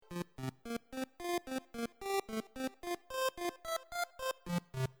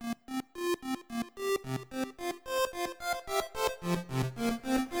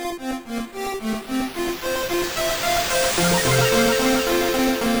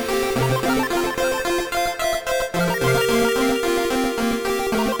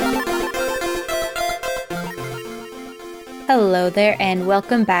Hello there, and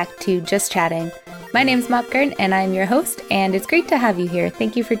welcome back to Just Chatting. My name's Mopgard, and I'm your host, and it's great to have you here.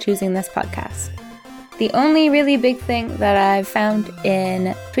 Thank you for choosing this podcast. The only really big thing that I've found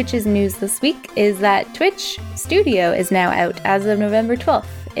in Twitch's news this week is that Twitch Studio is now out as of November 12th.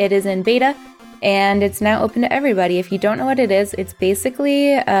 It is in beta, and it's now open to everybody. If you don't know what it is, it's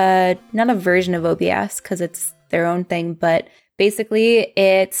basically not a version of OBS, because it's their own thing, but basically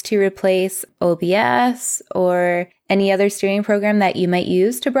it's to replace OBS or any other streaming program that you might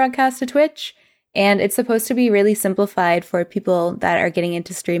use to broadcast to Twitch. And it's supposed to be really simplified for people that are getting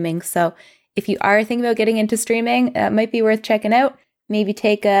into streaming. So if you are thinking about getting into streaming, that might be worth checking out. Maybe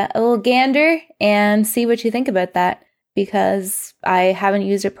take a little gander and see what you think about that, because I haven't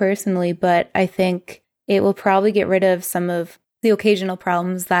used it personally, but I think it will probably get rid of some of the occasional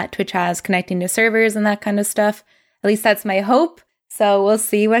problems that Twitch has connecting to servers and that kind of stuff. At least that's my hope. So we'll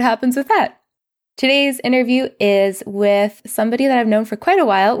see what happens with that. Today's interview is with somebody that I've known for quite a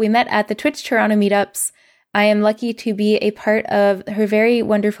while. We met at the Twitch Toronto meetups. I am lucky to be a part of her very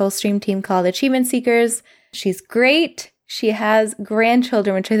wonderful stream team called Achievement Seekers. She's great. She has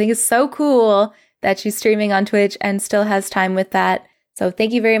grandchildren, which I think is so cool that she's streaming on Twitch and still has time with that. So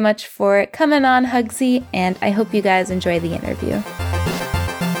thank you very much for coming on, Hugzie, and I hope you guys enjoy the interview.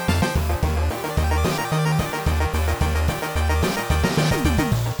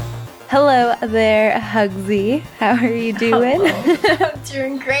 Hello there, Hugzie. How are you doing? I'm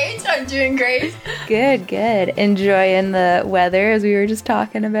doing great. Good. Enjoying the weather as we were just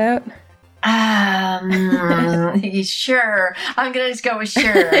talking about? Sure. I'm going to just go with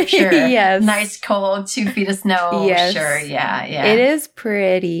sure. Yes. Nice cold, 2 feet of snow. Yes. Sure, yeah. It is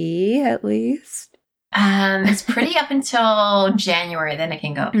pretty, at least. It's pretty up until January, then it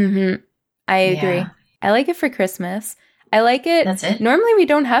can go. Mm-hmm. I agree. Yeah. I like it for Christmas. I like it. That's it. Normally we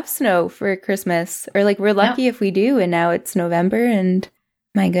don't have snow for Christmas, or like we're lucky if we do, and now it's November and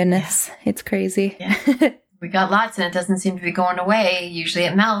my goodness, It's crazy. Yeah. We got lots and it doesn't seem to be going away. Usually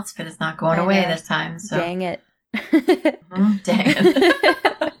it melts, but it's not going away this time. So. Dang it. Dang it.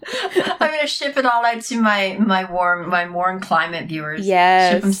 I'm going to ship it all out to my warm climate viewers.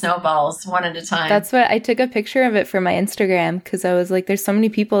 Yes. Ship them snowballs one at a time. That's what I took a picture of it for my Instagram, because I was like, there's so many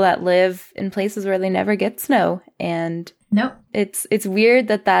people that live in places where they never get snow. And nope. It's weird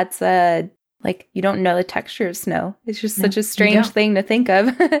that like you don't know the texture of snow. It's just such a strange thing to think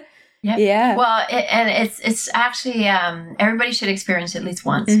of. Yep. Yeah. Well, it's actually everybody should experience it at least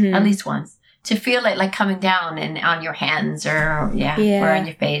once. Mm-hmm. At least once. To feel it like coming down and on your hands or on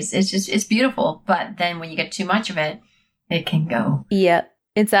your face. It's beautiful. But then when you get too much of it, it can go. Yeah.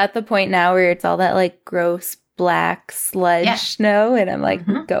 It's at the point now where it's all that like gross black sludge snow, and I'm like,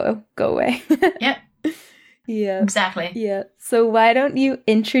 go away. Yep. Yeah. Exactly. Yeah. So why don't you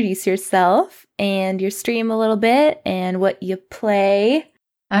introduce yourself and your stream a little bit and what you play?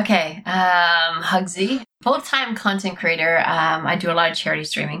 Okay. Hugzie, full-time content creator. I do a lot of charity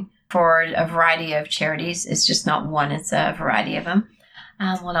streaming for a variety of charities. It's just not one, it's a variety of them.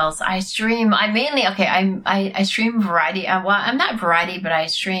 What else? I stream, I stream variety. I'm not variety, but I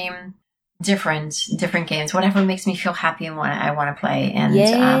stream different games, whatever makes me feel happy and what I want to play. And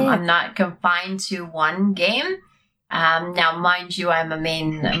I'm not confined to one game. Now, mind you,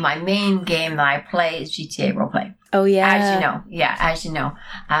 my main game that I play is GTA Roleplay. Oh, yeah. As you know,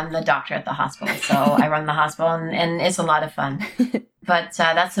 I'm the doctor at the hospital. So I run the hospital and it's a lot of fun. But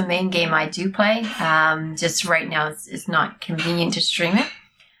that's the main game I do play. Just right now, it's not convenient to stream it.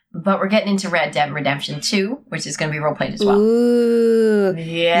 But we're getting into Red Dead Redemption 2, which is going to be roleplayed as well. Ooh.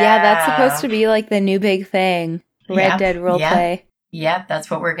 Yeah, that's supposed to be like the new big thing. Red Dead roleplay. Yep, that's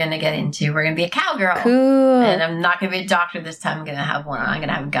what we're going to get into. We're going to be a cowgirl. Cool. And I'm not going to be a doctor this time. I'm going to have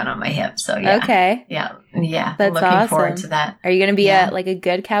a gun on my hip. So, yeah. Okay. Yeah. That's looking awesome. forward to that. Are you going to be a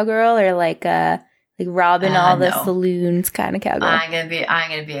good cowgirl, or like robbing all the saloons kind of cowgirl? I'm going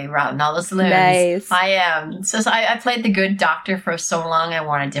to be robbing all the saloons. Nice. I am. So I played the good doctor for so long. I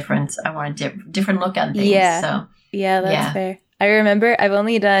want a different look on things. Yeah. So, that's fair. I remember I've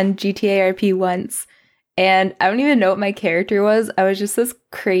only done GTA RP once. And I don't even know what my character was. I was just this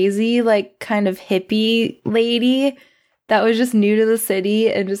crazy, like, kind of hippie lady that was just new to the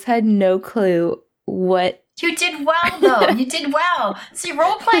city and just had no clue what. You did well, though. You did well. See,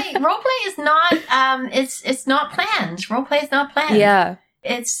 roleplay is not. It's not planned. Roleplay is not planned. Yeah.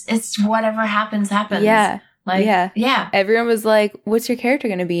 It's whatever happens. Yeah. Yeah. Everyone was like, "What's your character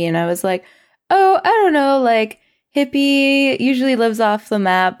going to be?" And I was like, "Oh, I don't know, like." Hippie usually lives off the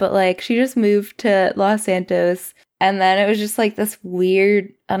map, but like she just moved to Los Santos. And then it was just like this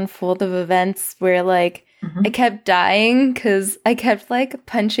weird unfold of events where like I kept dying because I kept like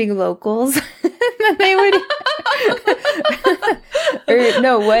punching locals. And then they would Or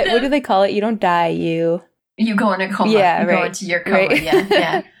no, what do they call it? You don't die, you go in a coma. Yeah, you right. go into your coma.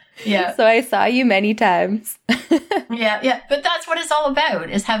 Right. Yeah. So I saw you many times. Yeah. But that's what it's all about,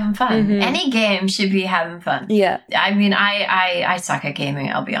 is having fun. Mhm. Any game should be having fun. Yeah. I mean, I suck at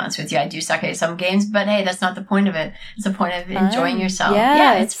gaming, I'll be honest with you. I do suck at some games, but hey, that's not the point of it. It's the point of enjoying yourself.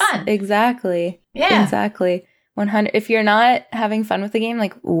 Yeah, it's fun. Exactly. Yeah. Exactly. 100. If you're not having fun with the game,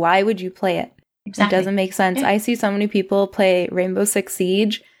 like, why would you play it? Exactly. It doesn't make sense. Yeah. I see so many people play Rainbow Six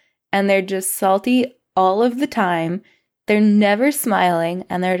Siege and they're just salty all of the time. They're never smiling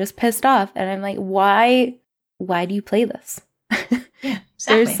and they're just pissed off. And I'm like, why do you play this? Yeah, exactly.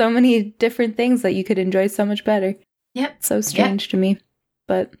 There's so many different things that you could enjoy so much better. Yep. It's so strange to me.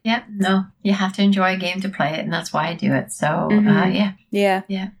 But yeah, no, you have to enjoy a game to play it, and that's why I do it. So, yeah.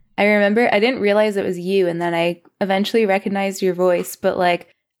 I remember I didn't realize it was you, and then I eventually recognized your voice, but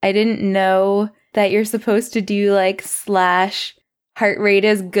like I didn't know that you're supposed to do like / heart rate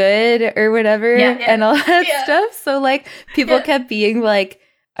is good or whatever and all that stuff. So like people kept being like,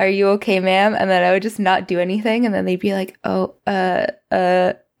 "Are you okay, ma'am?" And then I would just not do anything, and then they'd be like, "Oh,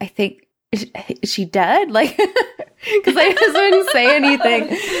 I think is she dead?" Like, because I just wouldn't say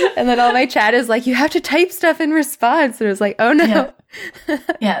anything, and then all my chat is like, "You have to type stuff in response," and it was like, "Oh no."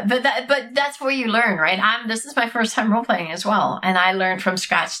 Yeah, but that's where you learn, right? This is my first time role playing as well, and I learned from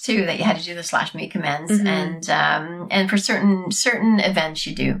scratch too that you had to do the /me commands, and for certain events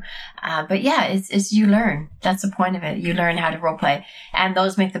you do, but yeah, it's you learn. That's the point of it. You learn how to role play, and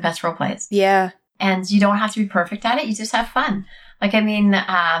those make the best role plays. Yeah, and you don't have to be perfect at it. You just have fun. Like, I mean,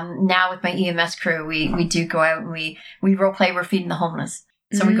 now with my EMS crew, we do go out and we role play. We're feeding the homeless.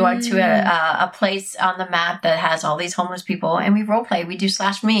 So we go out to a place on the map that has all these homeless people, and we role play. We do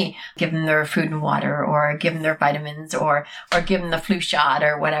 /me, give them their food and water, or give them their vitamins, or give them the flu shot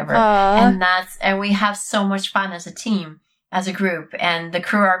or whatever. And we have so much fun as a team, as a group. And the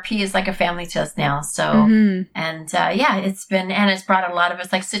crew RP is like a family to us now. So, it's brought a lot of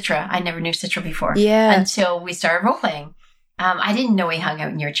us, like Citra. I never knew Citra before until we started role playing. I didn't know he hung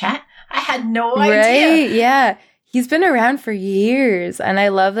out in your chat. I had no idea. Right? Yeah. He's been around for years, and I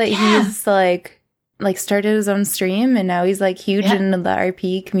love that he's like started his own stream, and now he's like huge in the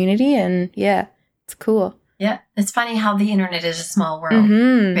RP community, and it's cool. Yeah, it's funny how the internet is a small world,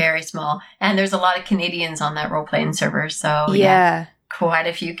 very small, and there's a lot of Canadians on that role playing server. So quite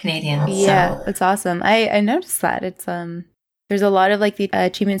a few Canadians. Yeah, so. it's awesome. I noticed that it's there's a lot of like the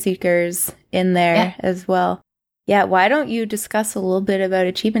achievement seekers in there as well. Yeah, why don't you discuss a little bit about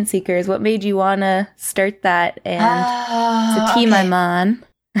Achievement Seekers? What made you want to start that and it's a team I'm on?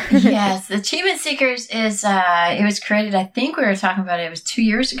 Yes, the Achievement Seekers is, it was created, I think we were talking about it was 2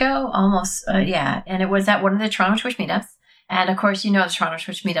 years ago, almost, and it was at one of the Toronto Twitch meetups. And of course, you know, the Toronto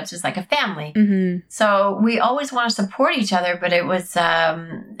Twitch meetups is like a family. Mm-hmm. So we always want to support each other, but it was,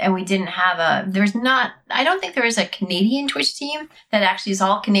 and we didn't have I don't think there is a Canadian Twitch team that actually is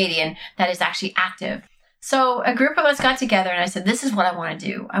all Canadian that is actually active. So a group of us got together and I said, this is what I want to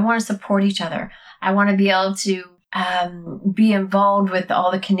do. I want to support each other. I want to be able to be involved with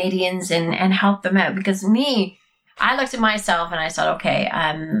all the Canadians and help them out. Because I looked at myself and I thought, okay,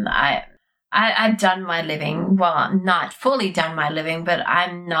 I've done my living. Well, not fully done my living, but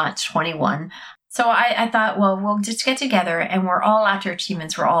I'm not 21. So I thought, well, we'll just get together and we're all after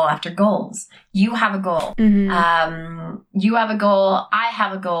achievements. We're all after goals. You have a goal. Mm-hmm. You have a goal. I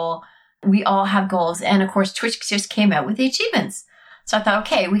have a goal. We all have goals. And of course, Twitch just came out with the achievements. So I thought,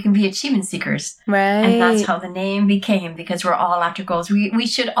 okay, we can be achievement seekers. Right. And that's how the name became, because we're all after goals. We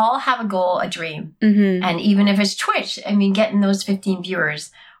should all have a goal, a dream. Mm-hmm. And even if it's Twitch, I mean, getting those 15 viewers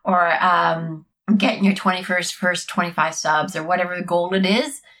or getting your first 25 subs or whatever the goal it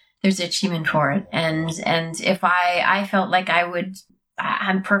is, there's an achievement for it. And if I felt like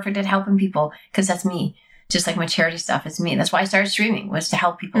I'm perfect at helping people because that's me. Just like my charity stuff is me. That's why I started streaming, was to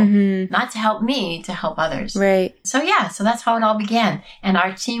help people. Mm-hmm. Not to help me, to help others. Right. So so that's how it all began. And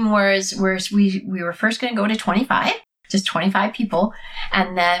our team we were first going to go to 25, just 25 people.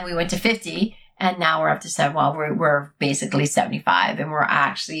 And then we went to 50. And now we're up to 7. Well, we're basically 75. And we're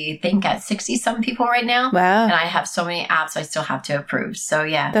actually, I think, at 60 some people right now. Wow. And I have so mmany apps I still have to approve. So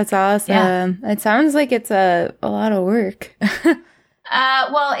yeah. That's awesome. Yeah. It sounds like it's a lot of work.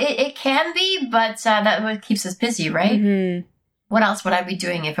 Well, it can be, but that's what keeps us busy, right? Mm-hmm. What else would I be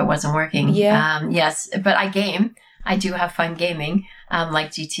doing if it wasn't working? Yeah. Yes, but I game. I do have fun gaming,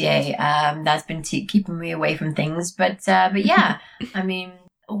 like GTA. That's been keeping me away from things. But yeah, I mean,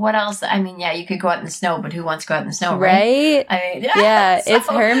 what else? I mean, yeah, you could go out in the snow, but who wants to go out in the snow, right? I mean, yeah, it's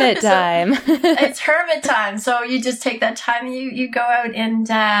hermit time. It's hermit time. So you just take that time and you go out and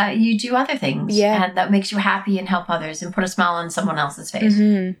you do other things. Yeah. And that makes you happy and help others and put a smile on someone else's face.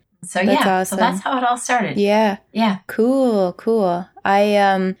 Mm-hmm. So that's yeah, awesome. so that's how it all started. Yeah. Yeah. Cool.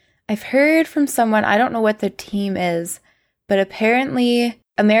 I've heard from someone, I don't know what their team is, but apparently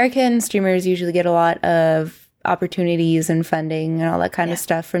American streamers usually get a lot of opportunities and funding and all that kind of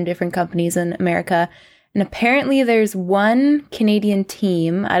stuff from different companies in America. And apparently there's one Canadian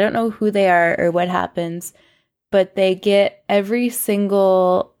team, I don't know who they are or what happens, but they get every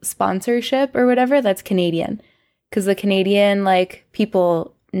single sponsorship or whatever that's Canadian. Because the Canadian, like,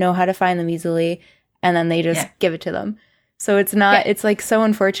 people know how to find them easily, and then they just give it to them. So it's not, it's like so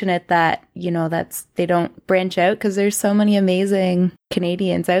unfortunate that, you know, they don't branch out because there's so many amazing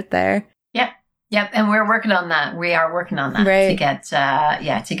Canadians out there. Yep, and we're working on that. We are working on that to get,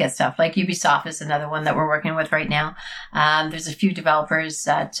 to get stuff. Like Ubisoft is another one that we're working with right now. There's a few developers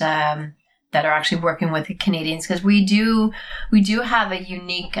that are actually working with the Canadians because we do have a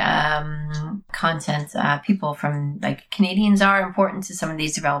unique content. People from like Canadians are important to some of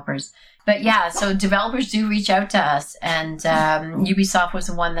these developers. But yeah, so developers do reach out to us, and Ubisoft was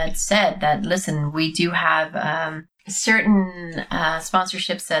the one that said that. Listen, we do have certain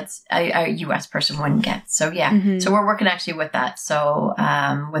sponsorships that a US person wouldn't get. So yeah, so we're working actually with that. So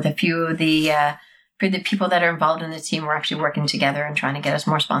with a few of the for the people that are involved in the team, we're actually working together and trying to get us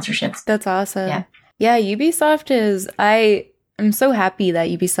more sponsorships. That's awesome. Yeah, Ubisoft is. I'm so happy that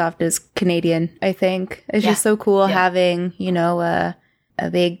Ubisoft is Canadian. I think it's just so cool having, you know, a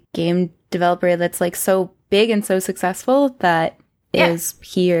big game developer that's like so big and so successful that is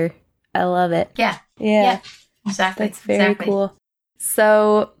here. I love it. Yeah. Exactly. That's very cool.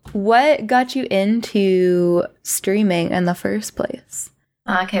 So what got you into streaming in the first place?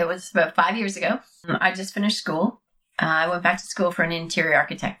 Okay, it was about 5 years ago. I just finished school. I went back to school for an interior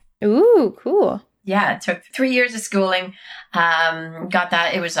architect. Ooh, cool. Yeah, it took 3 years of schooling. Got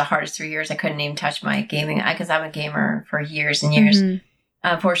that. It was the hardest 3 years. I couldn't even touch my gaming because I'm a gamer for years and years.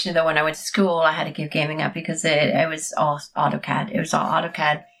 Unfortunately, though, when I went to school, I had to give gaming up because it was all AutoCAD. It was all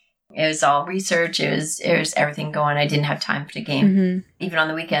AutoCAD. It was all research. It was everything going. I didn't have time for the game. Even on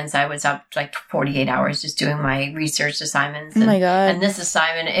the weekends, I was up like 48 hours just doing my research assignments. Oh my God. And this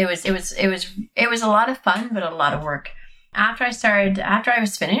assignment, it was a lot of fun, but a lot of work. After I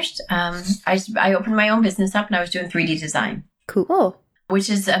was finished, I opened my own business up and I was doing 3D design. Cool. Which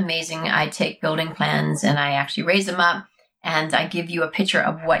is amazing. I take building plans and I actually raise them up. And I give you a picture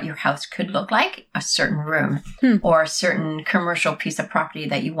of what your house could look like, a certain room or a certain commercial piece of property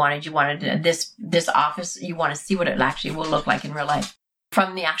that you wanted. You wanted this office. You want to see what it actually will look like in real life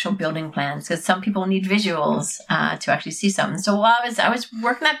from the actual building plans, because some people need visuals to actually see something. So while I was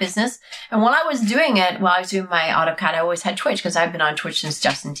working that business, and while I was doing it, while I was doing my AutoCAD, I always had Twitch because I've been on Twitch since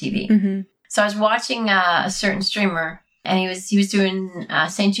Justin TV. So I was watching a certain streamer, and he was doing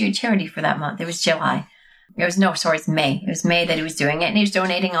St. Jude charity for that month. It was July. It's May. It was May that he was doing it, and he was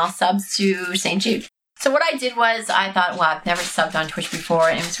donating all subs to St. Jude. So what I did was I thought, well, I've never subbed on Twitch before,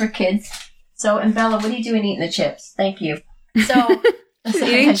 and it was for kids. So, and Bella, what are you doing eating the chips? Thank you. So,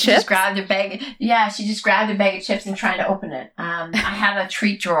 she just grabbed a bag. Yeah, she just grabbed a bag of chips and trying to open it. I have a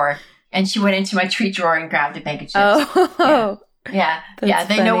treat drawer, and she went into my treat drawer and grabbed a bag of chips. Oh. Yeah,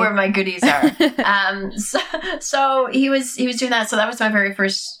 they know where my goodies are. So he was doing that. So that was my very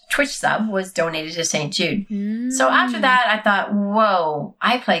first Twitch sub, was donated to St. Jude. So after that, I thought, whoa,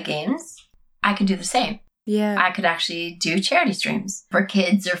 I play games. I could do the same. Yeah. I could actually do charity streams for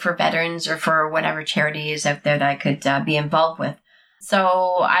kids or for veterans or for whatever charity is out there that I could be involved with.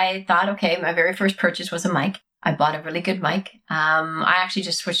 So I thought, okay, my very first purchase was a mic. I bought a really good mic. I actually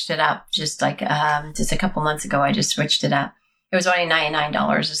just switched it up just a couple months ago. I just switched it up. It was only $99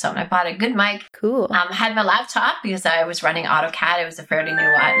 or something. I bought a good mic. Cool. Had my laptop because I was running AutoCAD. It was a fairly new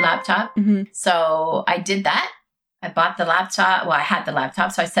laptop. So I did that. I bought the laptop. Well, I had the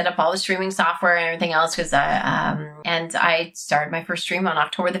laptop. So I set up all the streaming software and everything else and I started my first stream on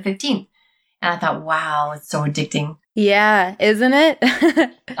October the 15th. And I thought, wow, it's so addicting. Yeah, isn't it?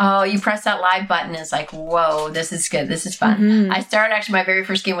 Oh, you press that live button. It's like, whoa, this is good. This is fun. I started, actually, my very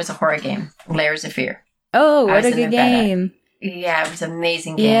first game was a horror game, Layers of Fear. Oh, what a good game. Yeah, it was an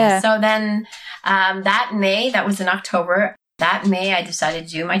amazing game. Yeah. So then that was in October, that May I decided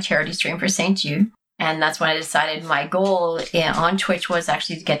to do my charity stream for St. Jude. And that's when I decided my goal on Twitch was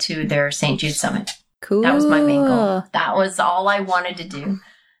actually to get to their St. Jude Summit. Cool. That was my main goal. That was all I wanted to do.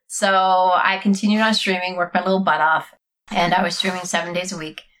 So I continued on streaming, worked my little butt off, and I was streaming 7 days a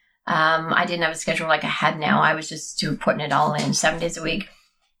week. I didn't have a schedule like I had now. I was just putting it all in 7 days a week.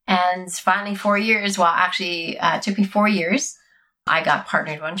 And finally 4 years, well, actually, it took me 4 years. I got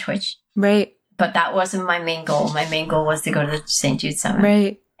partnered on Twitch. Right. But that wasn't my main goal. My main goal was to go to the St. Jude Summit.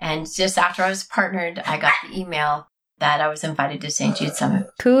 Right. And just after I was partnered, I got the email that I was invited to St. Jude Summit.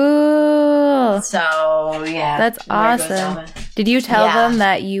 Cool. So, yeah. That's awesome. Did you tell them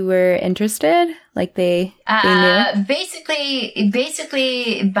that you were interested? Like they knew?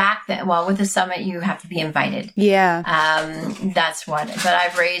 Basically back then, well, with the summit, you have to be invited. Yeah. That's what. But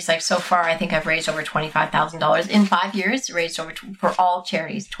I've raised, like, so far, I think I've raised over $25,000 in 5 years. Raised over for all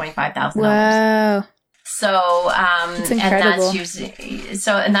charities, $25,000. Wow. So, that's incredible. And that's usually,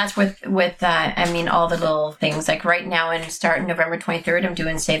 and that's with all the little things. Like right now, starting November 23rd, I'm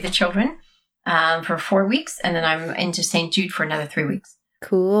doing Save the Children for 4 weeks, and then I'm into St. Jude for another 3 weeks.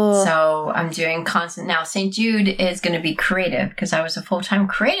 Cool. So I'm doing constant now. St. Jude is going to be creative because I was a full-time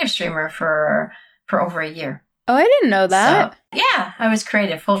creative streamer for over a year. Oh, I didn't know that. So, yeah, I was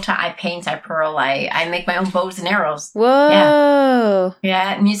creative full-time. I paint, I pearl, I make my own bows and arrows. Whoa.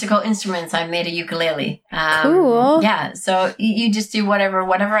 Yeah, musical instruments. I made a ukulele. Cool. Yeah, so you just do whatever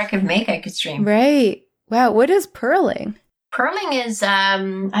I could make, I could stream. Right. Wow, what is pearling? Pearling is, I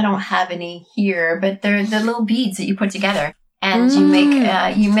don't have any here, but they're the little beads that you put together. And you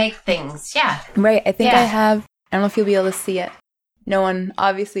make things. Yeah. Right. I think I have. I don't know if you'll be able to see it. No one,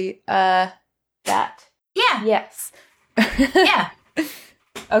 obviously. That. Yeah. Yes. Yeah.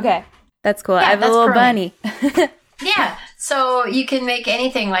 Okay. That's cool. Yeah, I have a little bunny. Yeah. So you can make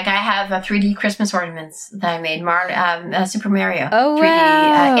anything. Like I have 3D Christmas ornaments that I made. Super Mario. Oh, 3D,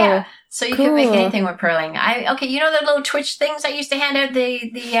 wow. yeah. So you can make anything with pearling. You know the little Twitch things I used to hand out the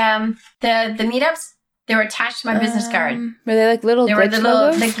meetups? They were attached to my business card. Were they like little glitch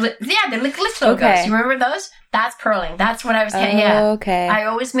logos? They're like glitch logos. Okay. You remember those? That's pearling. That's what I was handing out. Okay. I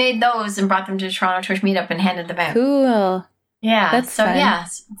always made those and brought them to the Toronto Twitch meetup and handed them out. Cool. Yeah. That's so fun. yeah.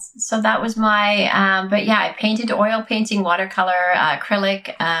 So that was my I painted oil painting, watercolor,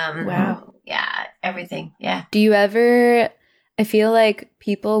 acrylic. Wow. Yeah, everything. Yeah. Do you ever I feel like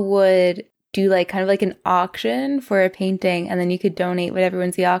people would do like kind of like an auction for a painting and then you could donate whatever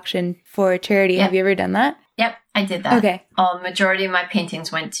wins the auction for a charity. Yep. Have you ever done that? Yep, I did that. Okay. Majority of my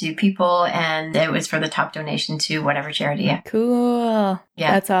paintings went to people and it was for the top donation to whatever charity. Yeah. Cool.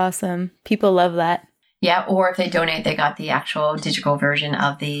 Yeah. That's awesome. People love that. Yeah, or if they donate, they got the actual digital version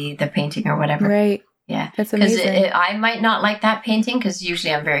of the painting or whatever. Right. Yeah. That's amazing. Because I might not like that painting because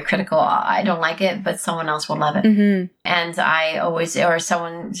usually I'm very critical. I don't like it, but someone else will love it. Mm-hmm. And I always, or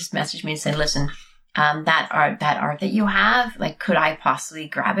someone just messaged me and said, listen, that art that you have, like, could I possibly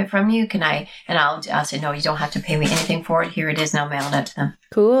grab it from you? Can I? And I'll say, no, you don't have to pay me anything for it. Here it is now, mailed out to them.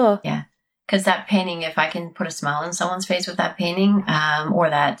 Cool. Yeah. Because that painting, if I can put a smile on someone's face with that painting, or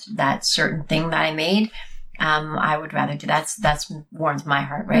that certain thing that I made, I would rather do that. That's warms my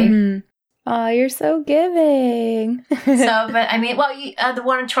heart, right? Mm-hmm. Oh, you're so giving. But the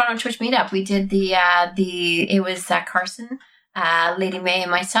one in Toronto Twitch meetup, we did it was Carson, Lady May, and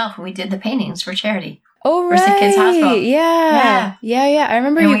myself, and we did the paintings for charity. Oh, right. For Sick Kids Hospital. Yeah. I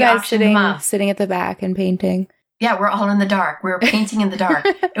remember you guys sitting at the back and painting. Yeah, we're all in the dark. We were painting in the dark.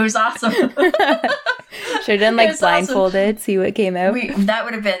 It was awesome. Should have done blindfolded, awesome. See what came out. That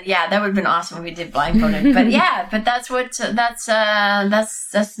would have been awesome if we did blindfolded. But but that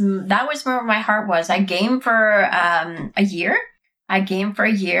was where my heart was. I gamed for a year.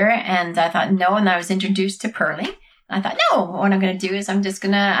 And I thought no, and I was introduced to pearling. I thought, no, what I'm going to do is I'm just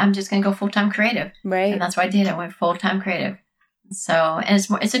gonna go full-time creative. Right. And that's what I did. I went full-time creative. So, and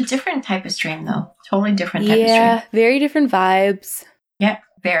it's a different type of stream though. Totally different type of stream. Yeah, very different vibes. Yep,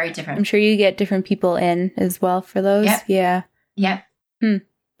 very different. I'm sure you get different people in as well for those. Yep. Yeah. Yep.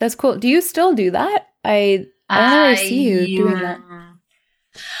 That's cool. Do you still do that? I don't ever see you doing that.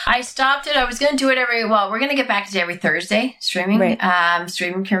 I stopped it. I was going to do it we're going to get back to every Thursday streaming, right.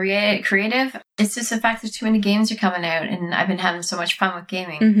 Streaming creative. It's just the fact that too many games are coming out and I've been having so much fun with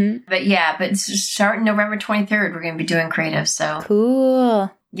gaming. Mm-hmm. But starting November 23rd, we're going to be doing creative. So cool.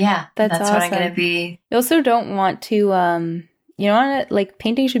 Yeah. That's awesome. What I'm going to be. You also don't want to,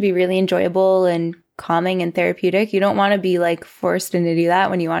 painting should be really enjoyable and calming and therapeutic. You don't want to be forced into do that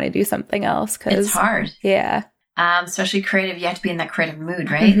when you want to do something else. Cause it's hard. Yeah. Especially creative, you have to be in that creative mood,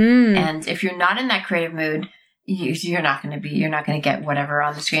 right? Mm-hmm. And if you're not in that creative mood, you're not going to get whatever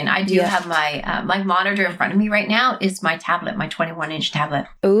on the screen. I do have my monitor in front of me right now is my tablet, my 21-inch tablet.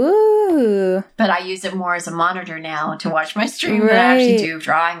 Ooh. But I use it more as a monitor now to watch my stream than I actually do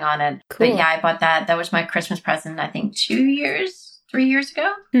drawing on it. Cool. But yeah, I bought that. That was my Christmas present, I think 3 years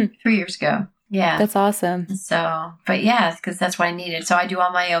ago? 3 years ago. Yeah. That's awesome. So, but yeah, because that's what I needed. So I do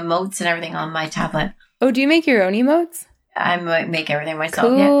all my emotes and everything on my tablet. Oh, do you make your own emotes? I make everything myself.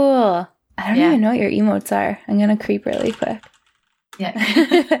 Cool. Yeah. I don't even know what your emotes are. I'm going to creep really quick.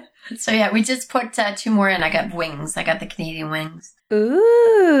 Yeah. So yeah, we just put 2 more in. I got wings. I got the Canadian wings.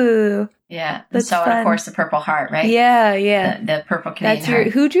 Ooh. Yeah. That's so, fun. and of course, the purple heart, right? Yeah, yeah. The purple Canadian heart.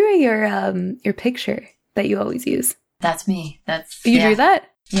 Who drew your picture that you always use? That's me. You drew that?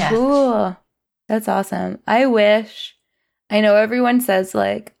 Yeah. Cool. That's awesome. I know everyone says,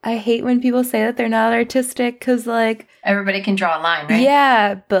 like, I hate when people say that they're not artistic because, like... Everybody can draw a line, right?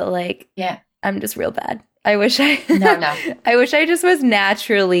 Yeah, but, like... Yeah. I'm just real bad. I wish I... No. I wish I just was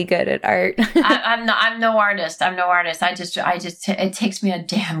naturally good at art. I'm no artist. It takes me a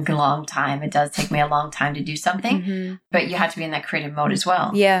damn long time. It does take me a long time to do something, Mm-hmm. but you have to be in that creative mode as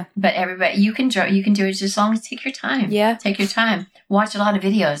well. Yeah. But everybody, you can do it just as long as take your time. Yeah. Take your time. Watch a lot of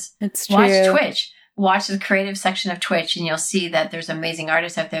videos. It's true. Watch Twitch. Watch the creative section of Twitch, and you'll see that there's amazing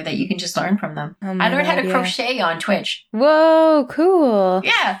artists out there that you can just learn from them. Oh I learned how to crochet on Twitch. Whoa, cool.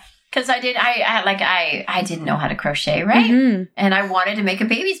 Yeah. Because I didn't know how to crochet, right? Mm-hmm. And I wanted to make a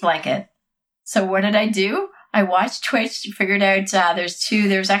baby's blanket. So what did I do? I watched Twitch, figured out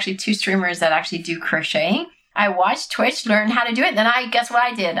there's actually 2 streamers that actually do crocheting. I watched Twitch, learned how to do it. Then guess what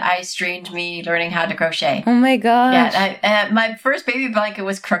I did? I streamed me learning how to crochet. Oh my gosh. Yeah, my first baby blanket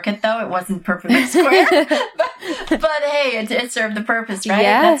was crooked though. It wasn't perfectly square. but hey, it served the purpose, right?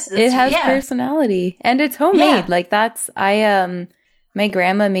 Yeah, it has personality. And it's homemade. Yeah. Like my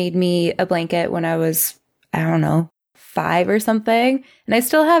grandma made me a blanket when I was, I don't know, 5 or something. And I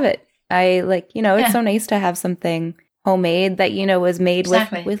still have it. It's so nice to have something homemade that, was made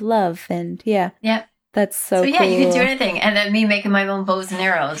with love. And yeah. That's so cool. So yeah, you can do anything. And then me making my own bows and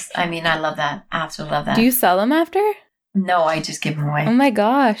arrows. I mean, I love that. Absolutely love that. Do you sell them after? No, I just give them away. Oh my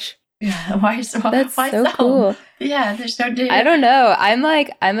gosh. Yeah, why so cool. Yeah, there's no day. I don't know. I'm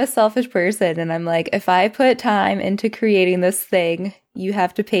a selfish person, and I'm like, if I put time into creating this thing, you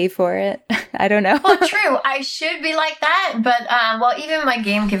have to pay for it. I don't know. Well, true. I should be like that, but even my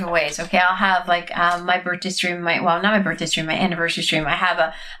game giveaways. Okay, I'll have my birthday stream. Not my birthday stream, my anniversary stream. I have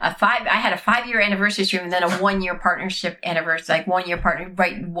I had a 5-year anniversary stream, and then a 1-year partnership anniversary, like 1 year partner,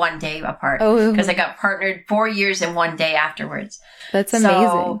 right, 1 day apart. Oh, because I got partnered 4 years and 1 day afterwards. That's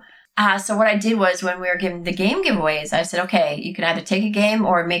amazing. So what I did was when we were giving the game giveaways, I said, okay, you can either take a game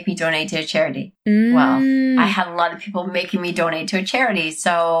or make me donate to a charity. Well, I had a lot of people making me donate to a charity.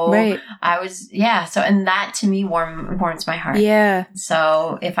 So I was, and that to me warms my heart. Yeah.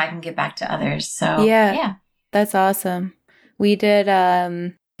 So if I can give back to others. So yeah. That's awesome. We did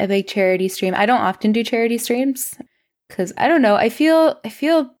a big charity stream. I don't often do charity streams. Because I don't know, I feel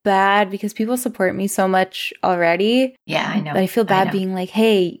bad because people support me so much already. Yeah, I know. But I feel bad being like,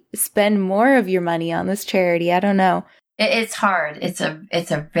 hey, spend more of your money on this charity. I don't know. It's hard. It's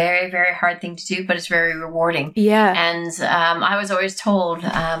a very, very hard thing to do, but it's very rewarding. Yeah. And I was always told, they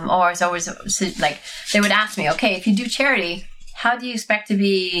would ask me, okay, if you do charity, how do you expect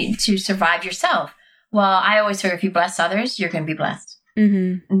to survive yourself? Well, I always figure if you bless others, you're going to be blessed.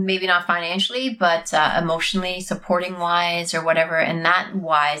 Mm-hmm. Maybe not financially, but emotionally, supporting wise or whatever. And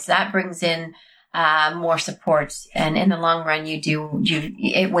that brings in more support. And in the long run,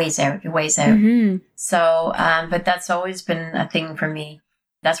 it weighs out. Mm-hmm. So, but that's always been a thing for me.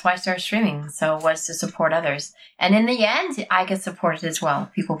 That's why I started streaming. So it was to support others. And in the end, I get supported as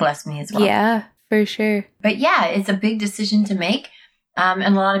well. People bless me as well. Yeah, for sure. But yeah, it's a big decision to make. And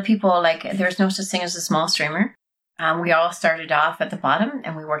a lot of people, there's no such thing as a small streamer. We all started off at the bottom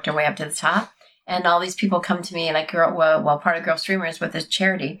and we worked our way up to the top. And all these people come to me part of Girl Streamers with this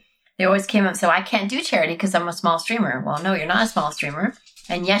charity. They always came up and said, I can't do charity because I'm a small streamer. Well, no, you're not a small streamer.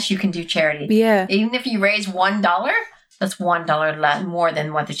 And yes, you can do charity. Yeah. Even if you raise $1, that's $1 more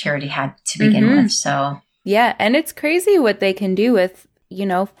than what the charity had to begin with. So yeah. And it's crazy what they can do with,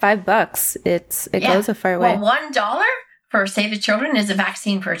 $5. It goes a far way. Well, $1 for Save the Children is a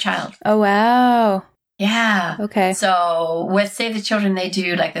vaccine for a child. Oh, wow. Yeah. Okay. So with Save the Children, they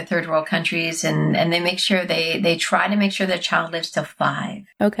do the third world countries and they make sure they try to make sure their child lives till 5.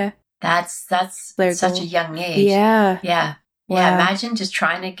 Okay. That's such a young age. Yeah. Yeah. Wow. Yeah. Imagine just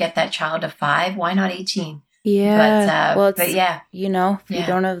trying to get that child to 5. Why not 18? Yeah. But yeah. If you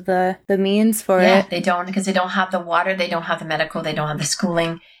don't have the means for it. Yeah, they don't because they don't have the water, they don't have the medical, they don't have the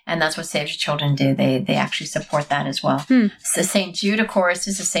schooling. And that's what Save the Children do. They actually support that as well. So St. Jude, of course,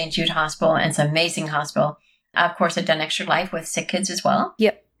 is a St. Jude hospital, and it's an amazing hospital. Of course, I've done Extra Life with sick kids as well.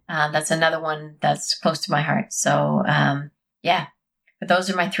 Yep. That's another one that's close to my heart. So, yeah. But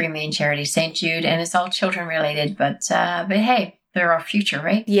those are my 3 main charities, St. Jude, and it's all children related. But hey, they're our future,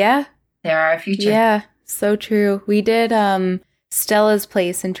 right? Yeah. They're our future. Yeah, so true. We did Stella's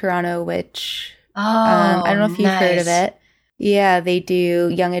Place in Toronto, which I don't know if you've heard of it. Yeah, they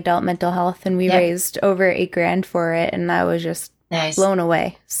do young adult mental health, and we Yep. raised over $8,000 for it, and I was just Nice. blown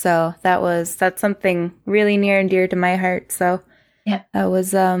away. So that's something really near and dear to my heart. So Yep. that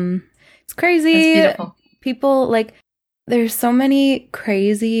was it's crazy. That's beautiful. People like there's so many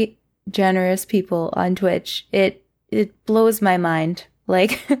crazy generous people on Twitch. It blows my mind.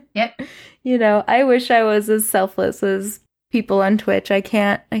 Like Yep. you know, I wish I was as selfless as people on Twitch. I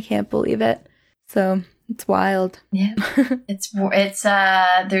can't believe it. So it's wild. Yeah. It's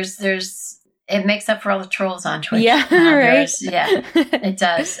there's it makes up for all the trolls on Twitch. Yeah, right. Yeah, it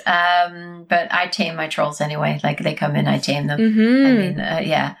does. But I tame my trolls anyway. Like they come in, I tame them. Mm-hmm. I mean,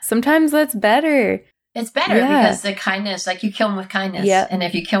 yeah. Sometimes that's better. It's better because the kindness, like you kill them with kindness. Yeah. And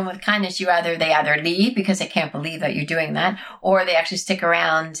if you kill them with kindness, they either leave because they can't believe that you're doing that, or they actually stick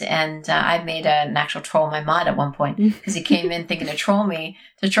around. And I made an actual troll my mod at one point because he came in thinking to troll me,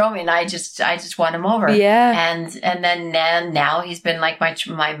 and I just won him over. Yeah. And then now he's been like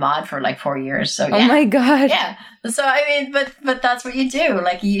my mod for like 4 years. So yeah. Oh my God. Yeah. So I mean, but that's what you do.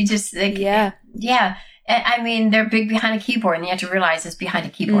 Like you just like, Yeah. Yeah. I mean, they're big behind a keyboard, and you have to realize it's behind a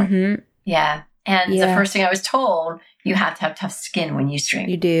keyboard. Mm-hmm. Yeah. And the first thing I was told, you have to have tough skin when you stream.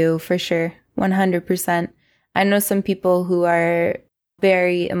 You do, for sure. 100%. I know some people who are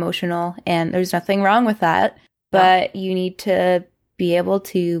very emotional, and there's nothing wrong with that. But you need to be able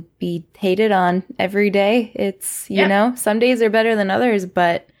to be hated on every day. It's, you know, some days are better than others,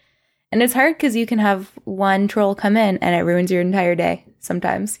 and it's hard because you can have one troll come in and it ruins your entire day.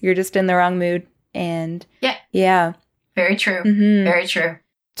 Sometimes you're just in the wrong mood. And yeah. Very true. Mm-hmm. Very true.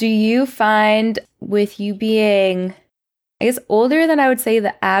 Do you find with you being, I guess, older than I would say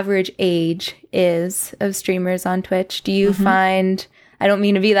the average age is of streamers on Twitch, do you find, I don't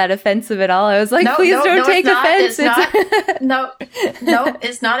mean to be that offensive at all. I was like, please don't take offense. No,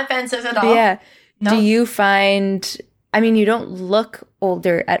 it's not offensive at all. Yeah. No. Do you find, I mean, you don't look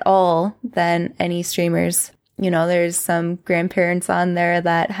older at all than any streamers. You know, there's some grandparents on there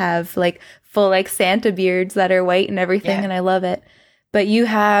that have like full like Santa beards that are white and everything, and I love it. But you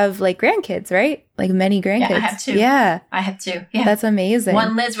have like grandkids, right? Like many grandkids. Yeah, I have two. Yeah. I have two. Yeah. That's amazing.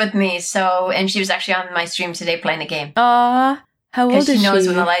 One lives with me, and she was actually on my stream today playing a game. Aw. How old is she? She knows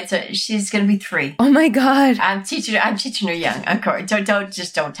when the lights are. She's going to be 3. Oh my God. I'm teaching her young. Of course.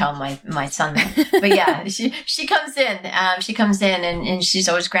 Don't tell my son that. But yeah, she comes in. She comes in and she's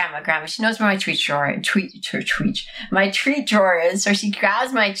always grandma. She knows where my treat drawer is. So she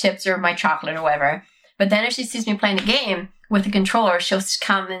grabs my chips or my chocolate or whatever. But then if she sees me playing a game with a controller, she'll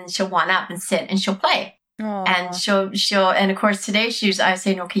come and she'll one up and sit and she'll play. Aww. And she'll, and of course today I was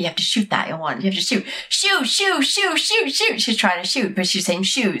saying, okay, you have to shoot that. You have to shoot. She's trying to shoot, but she's saying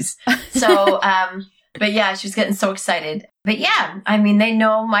shoes. So, but yeah, she was getting so excited. But yeah, I mean, they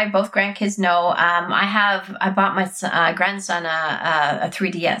know, both grandkids know. I bought my grandson a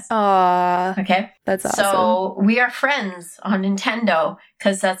 3DS. Aw. Okay. That's awesome. So we are friends on Nintendo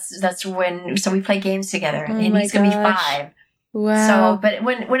because that's when, so we play games together, and he's going to be 5. Wow. So, but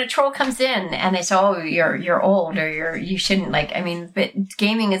when a troll comes in and they say, "Oh, you're old," or you shouldn't like. I mean, but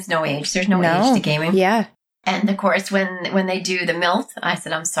gaming is no age. There's no age to gaming. Yeah. And of course, when they do the MILF, I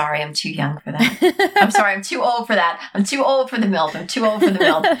said, "I'm sorry, I'm too young for that. I'm sorry, I'm too old for that. I'm too old for the MILF. I'm too old for the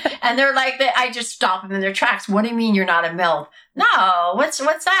MILF." And they're like, I just stop them in their tracks. What do you mean you're not a MILF? No, what's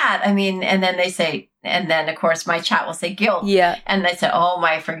that? I mean, and then they say, and then of course my chat will say guilt. Yeah. And they said, "Oh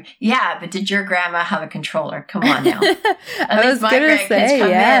my, yeah, but did your grandma have a controller? Come on now." I was gonna say,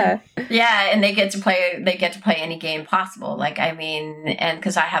 yeah. Yeah, and they get to play any game possible. Like, I mean, and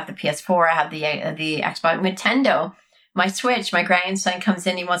because I have the PS4, I have the Xbox, Nintendo, my Switch, my grandson comes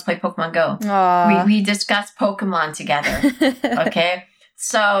in, he wants to play Pokemon Go. Aww. We discuss Pokemon together. Okay.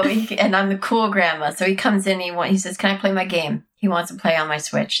 So, and I'm the cool grandma. So he comes in, he says, "Can I play my game?" He wants to play on my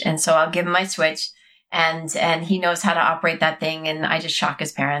Switch. And so I'll give him my Switch, and he knows how to operate that thing. And I just shock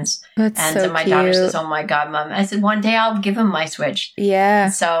his parents. That's and so my cute. daughter says, "Oh my God, Mom." I said, "One day I'll give him my Switch." Yeah.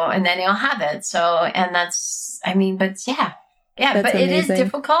 So, and then he'll have it. So, and that's, I mean, but yeah. Yeah, That's but amazing. It is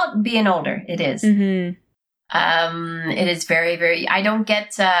difficult being older. It is. Mm-hmm. It is very, very, I don't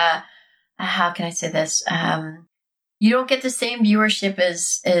get, how can I say this? You don't get the same viewership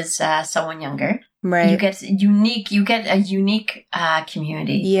as someone younger. Right. You get a unique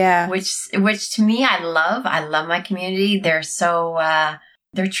community. Yeah. Which to me, I love my community. They're so,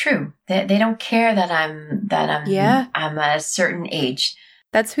 they're true. They don't care that I'm a certain age.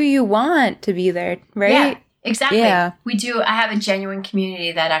 That's who you want to be there, right? Yeah, exactly. Yeah. We do. I have a genuine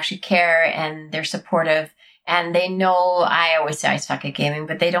community that actually care, and they're supportive. And they know I always say I suck at gaming,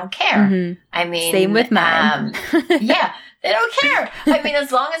 but they don't care. Mm-hmm. I mean, same with mine. Yeah, they don't care. I mean,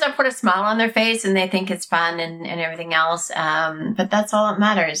 as long as I put a smile on their face and they think it's fun and everything else. But that's all that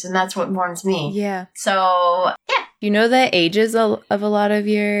matters. And that's what warms me. Yeah. So, yeah. You know the ages of a lot of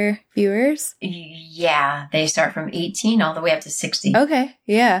your viewers? Yeah. They start from 18 all the way up to 60. Okay.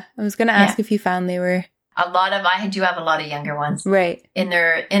 Yeah. I was going to ask if you found they were... I do have a lot of younger ones. Right. In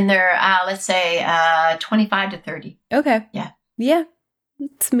their let's say, 25 to 30. Okay. Yeah. Yeah.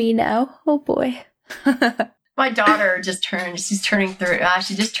 It's me now. Oh boy. My daughter she just turned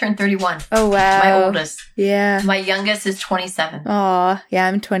 31. Oh wow. My oldest. Yeah. My youngest is 27. Aw, yeah,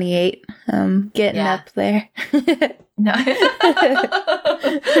 I'm 28. Getting up there. No. Yeah,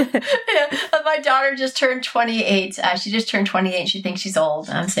 my daughter just turned 28. She just turned 28. She thinks she's old.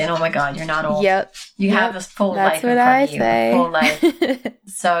 I'm saying, oh my God, you're not old. Yep. You have this full life in front of you. Say. Full life.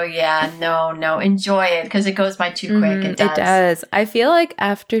 So yeah, no, enjoy it because it goes by too quick. It does. It does. I feel like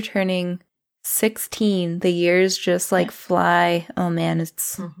after turning 16, the years just like fly. Oh man,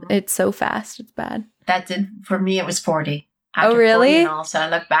 it's so fast. It's bad. That did for me. It was 40. After oh really? 40 and all of a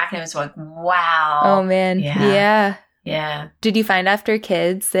sudden I look back and it was like, wow. Oh man. Yeah. Yeah. Did you find after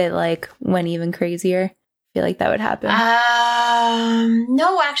kids that like went even crazier? I feel like that would happen.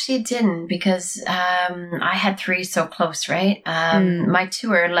 No, actually it didn't because I had 3 so close, right? My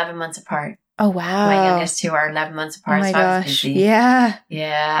 2 are 11 months apart. Oh, wow. My youngest 2 are 11 months apart. Oh, my so gosh. I was busy. Yeah.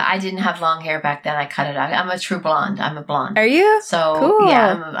 Yeah. I didn't have long hair back then. I cut it out. I'm a true blonde. I'm a blonde. Are you? So, cool.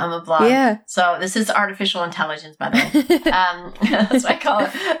 Yeah, I'm a blonde. Yeah. So, this is artificial intelligence, by the way. That's what I call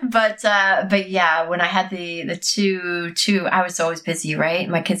it. But yeah, when I had the two, I was always busy, right?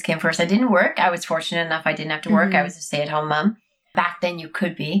 My kids came first. I didn't work. I was fortunate enough I didn't have to work. I was a stay-at-home mom. Back then, you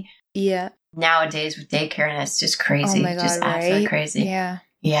could be. Yeah. Nowadays, with daycare, and it's just crazy. Oh, my God, just absolutely crazy. Yeah.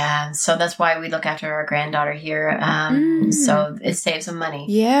 Yeah, so that's why we look after our granddaughter here. So it saves some money.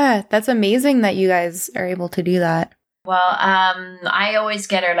 Yeah, that's amazing that you guys are able to do that. Well, I always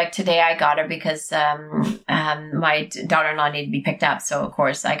get her, like today I got her because my daughter-in-law needed to be picked up. So, of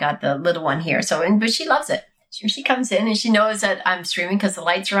course, I got the little one here. But she loves it. She comes in and she knows that I'm streaming because the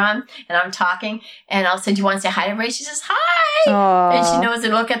lights are on and I'm talking. And I'll say, do you want to say hi to everybody? She says, hi. Aww. And she knows to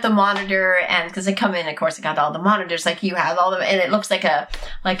look at the monitor. And because I come in, of course, I got all the monitors like you have all them. And it looks like a,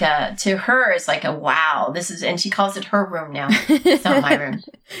 to her, it's like a wow. And she calls it her room now. It's not my room.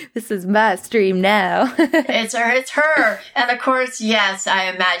 This is my stream now. It's her. And of course, yes,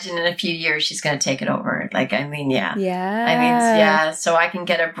 I imagine in a few years she's going to take it over. Like, I mean, yeah. Yeah. I mean, yeah. So I can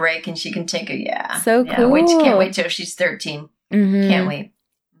get a break and she can take it. Yeah. So cool. Can't wait till she's 13. Can't wait.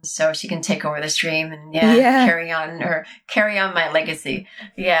 So she can take over the stream and carry on my legacy.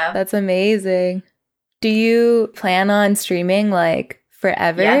 Yeah. That's amazing. Do you plan on streaming like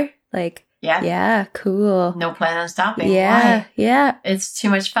forever? Yeah. Like, yeah. Yeah, cool. No plan on stopping. Yeah. Why? Yeah. It's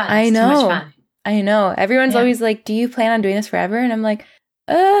too much fun. I know. Too much fun. I know. Everyone's always like, do you plan on doing this forever? And I'm like,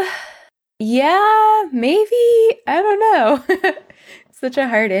 yeah, maybe. I don't know. Such a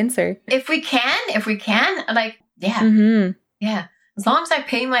hard answer. If we can, like, yeah. Yeah. As long as I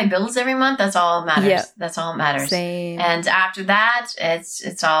pay my bills every month, that's all that matters. Yep. That's all that matters. Same. And after that,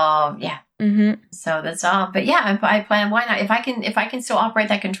 it's all, yeah. So that's all. But yeah, I plan, why not? If I can still operate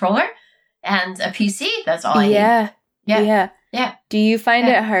that controller and a PC, that's all I need. Yeah. Do you find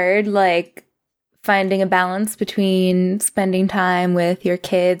it hard, like, finding a balance between spending time with your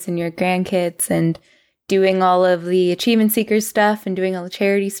kids and your grandkids and doing all of the Achievement Seekers stuff and doing all the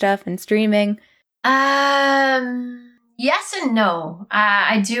charity stuff and streaming? Yes and no.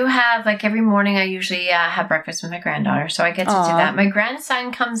 I do have, like, every morning I usually have breakfast with my granddaughter, so I get to do that. My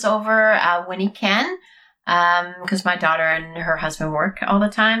grandson comes over when he can, because my daughter and her husband work all the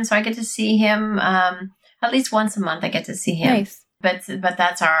time, so I get to see him at least once a month. I get to see him. Nice. But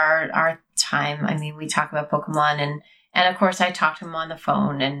that's our time. I mean, we talk about Pokemon, and of course I talk to him on the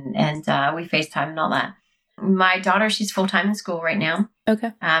phone, and we FaceTime and all that. My daughter, she's full-time in school right now.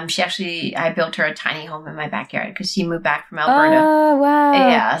 Okay. I built her a tiny home in my backyard because she moved back from Alberta. Oh, wow.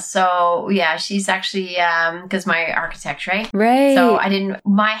 Yeah. So, yeah, she's actually, because my architect, right? Right. So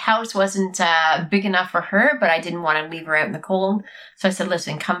my house wasn't big enough for her, but I didn't want to leave her out in the cold. So I said,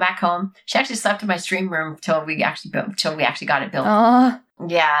 listen, come back home. She actually slept in my stream room till we actually got it built. Oh.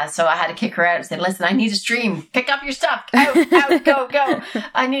 Yeah, so I had to kick her out and say, listen, I need a stream. Pick up your stuff. Out, go.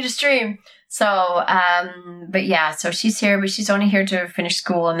 I need a stream. So, but yeah, so she's here, but she's only here to finish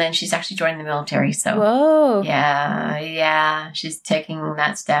school, and then she's actually joining the military. So, whoa. Yeah, she's taking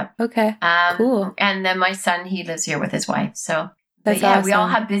that step. Okay, cool. And then my son, he lives here with his wife. So, that's but yeah, awesome. we all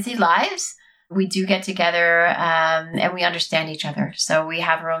have busy lives. we do get together and we understand each other. So we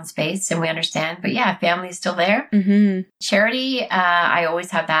have our own space and we understand. But yeah, family is still there. Mm-hmm. Charity, I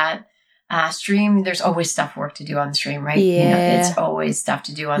always have that. Stream, there's always work to do on the stream, right? Yeah. It's always stuff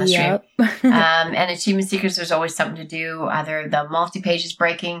to do on the stream. And Achievement Seekers, there's always something to do. Either the multi-page is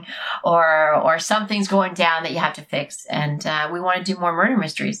breaking or something's going down that you have to fix. And we want to do more murder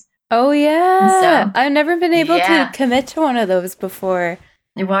mysteries. Oh, yeah. So, I've never been able to commit to one of those before.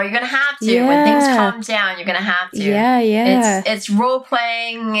 Well, you're going to have to. When things calm down, you're going to have to. Yeah. It's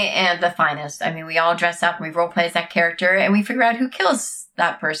role-playing and the finest. I mean, we all dress up and we role-play as that character and we figure out who kills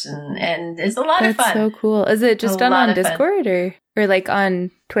that person. And it's a lot of fun. That's so cool. Is it just done on Discord or like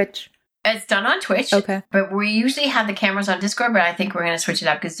on Twitch? It's done on Twitch. Okay. But we usually have the cameras on Discord, but I think we're going to switch it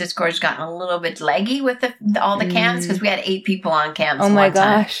up because Discord's gotten a little bit laggy with all the cams because we had 8 people on cams. Oh my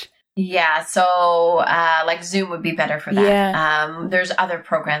gosh. Yeah, so like Zoom would be better for that. Yeah. There's other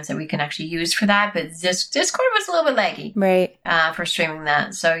programs that we can actually use for that, but Discord was a little bit laggy, right? For streaming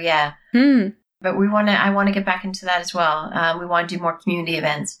that. So yeah, but I want to get back into that as well. We want to do more community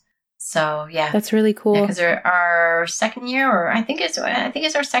events. So yeah, that's really cool. Because our second year, or I think it's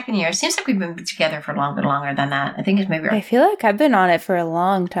our second year. It seems like we've been together for a little bit longer than that. I think it's maybe. I feel like I've been on it for a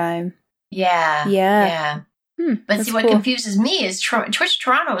long time. Yeah. But see, what cool. confuses me is Twitch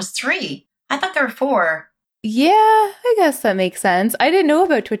Toronto is 3. I thought there were 4. Yeah, I guess that makes sense. I didn't know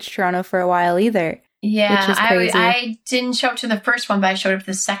about Twitch Toronto for a while either. Yeah, which is crazy. I didn't show up to the first one, but I showed up to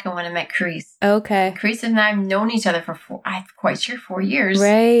the second one and met Chris. Okay. Chris and I have known each other for, I'm quite sure, 4 years.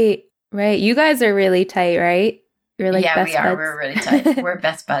 Right. You guys are really tight, right? You're like best we are. buds. We're really tight. We're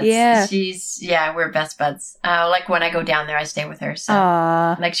best buds. We're best buds. Like when I go down there, I stay with her. So,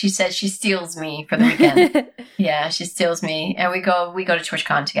 like she said, she steals me for the weekend. Yeah, she steals me, and we go to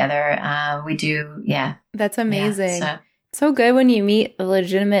TwitchCon together. We do, That's amazing. Yeah, so good when you meet a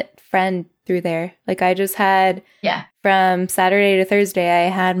legitimate friend through there. Like I just had, from Saturday to Thursday, I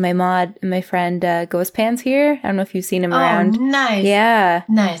had my mod and my friend Ghost Pants here. I don't know if you've seen him around. Nice. Yeah.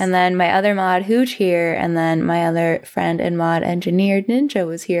 Nice. And then my other mod, Hooch, here. And then my other friend and mod, Engineered Ninja,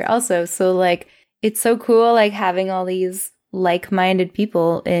 was here also. So like, it's so cool, like having all these like-minded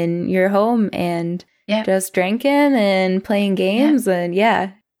people in your home and just drinking and playing games. And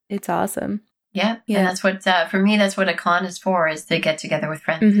it's awesome. Yeah. And that's what, for me, that's what a con is for, is to get together with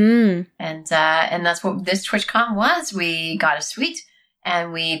friends. Mm-hmm. And that's what this TwitchCon was. We got a suite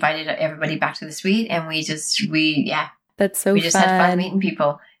and we invited everybody back to the suite and we just that's so we just fun. had fun meeting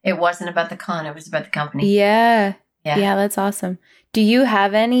people. It wasn't about the con. It was about the company. Yeah, that's awesome. Do you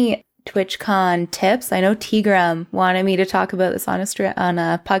have any TwitchCon tips? I know Tigram wanted me to talk about this on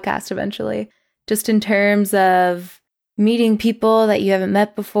a podcast eventually, just in terms of meeting people that you haven't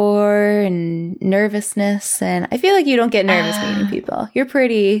met before and nervousness. And I feel like you don't get nervous meeting people. You're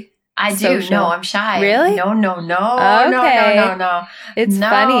pretty social. Do. No, I'm shy. Really? No. Okay. No. It's no,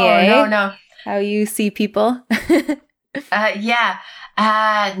 funny, eh? No. How you see people. No.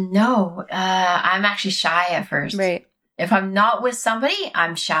 I'm actually shy at first. Right. If I'm not with somebody,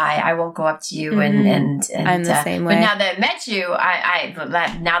 I'm shy. I won't go up to you and I'm the same way. But now that I met you,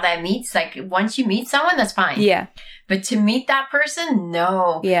 now that I meet, like once you meet someone, that's fine. Yeah. But to meet that person,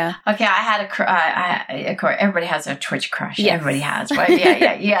 no. Yeah. Okay, I had of course, everybody has a Twitch crush. Yes. Everybody has.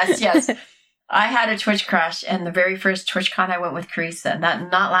 Right? Yes. I had a Twitch crush, and the very first TwitchCon I went with Carissa,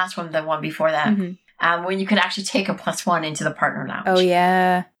 not last one, the one before that. Mm-hmm. When you could actually take a +1 into the partner lounge. Oh,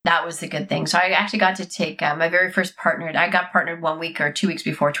 yeah. That was the good thing. So I actually got to take my very first partnered. I got partnered 1 week or 2 weeks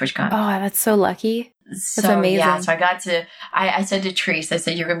before TwitchCon. Oh, that's so lucky. That's amazing. Yeah, so I got to, I said to Therese, I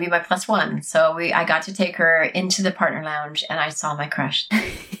said, you're going to be my +1. So I got to take her into the partner lounge and I saw my crush.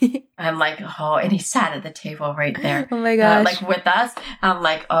 I'm like, and he sat at the table right there. Oh my gosh. Like with us. I'm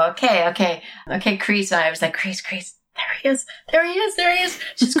like, okay, Chris. And I was like, Chris. There he is.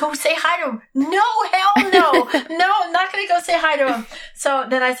 Just go say hi to him. No, hell no. No, I'm not going to go say hi to him. So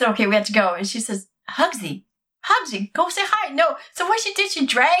then I said, okay, we have to go. And she says, Hugzie, go say hi. No. So what she did, she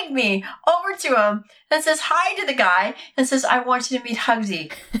dragged me over to him and says hi to the guy and says, I want you to meet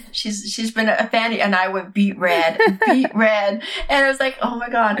Hugzie. She's been a fan. And I went beat red. And I was like, oh my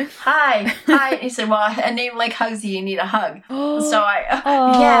God. Hi. And he said, well, a name like Hugzie, you need a hug. So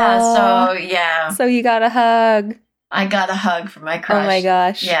you got a hug. I got a hug from my crush. Oh my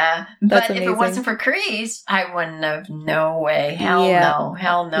gosh. Yeah. That's but amazing. If it wasn't for Chris, I wouldn't have. No way. Hell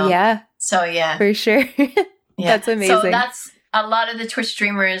no. Yeah. So yeah. For sure. That's amazing. So that's a lot of the Twitch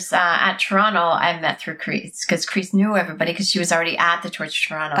streamers at Toronto I met through Chris, because Chris knew everybody because she was already at the Twitch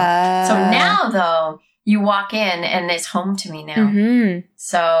Toronto. So now though, you walk in and it's home to me now. Mm-hmm.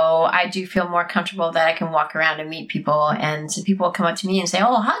 So I do feel more comfortable that I can walk around and meet people. And so people will come up to me and say,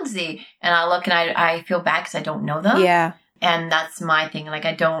 oh, Hugzie. And I look and I feel bad because I don't know them. Yeah. And that's my thing. Like,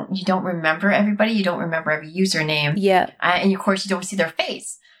 you don't remember everybody. You don't remember every username. Yeah. And of course, you don't see their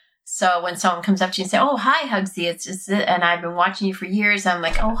face. So when someone comes up to you and say, oh, hi, Hugzie, and I've been watching you for years. I'm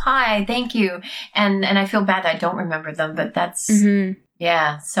like, oh, hi, thank you. And I feel bad that I don't remember them, but that's,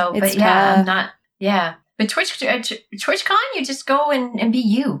 yeah. So, It's but yeah, tough. I'm not, yeah. But TwitchCon, you just go and be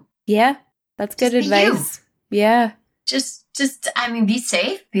you. Yeah. That's good Just be advice. Yeah. Just, I mean, be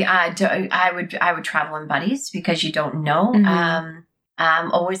safe. I would travel in buddies because you don't know.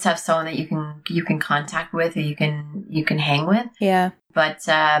 Always have someone that you can contact with, or you can hang with. Yeah. But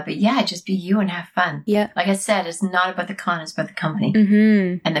yeah, just be you and have fun. Yeah. Like I said, it's not about the con, it's about the company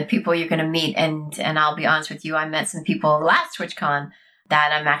and the people you're going to meet. And I'll be honest with you, I met some people last TwitchCon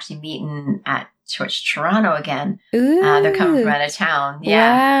that I'm actually meeting at Twitch Toronto again. Ooh. They're coming from out of town.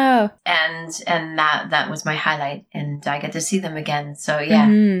 Yeah. Wow. And that was my highlight, and I get to see them again. So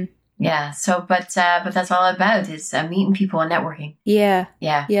yeah. Yeah. So, but that's all about is meeting people and networking. Yeah.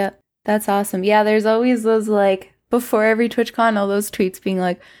 Yeah. Yeah. That's awesome. Yeah. There's always those, like, before every TwitchCon, all those tweets being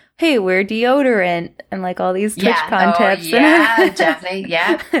like, hey, wear deodorant, and like all these TwitchCon tips. Yeah, definitely.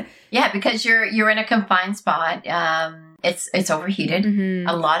 Yeah. Yeah. Because you're in a confined spot. It's overheated.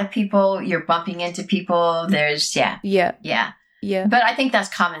 A lot of people, you're bumping into people. There's, yeah. But I think that's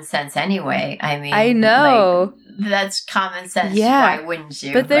common sense anyway. I mean, I know. Like, that's common sense. Yeah. Why wouldn't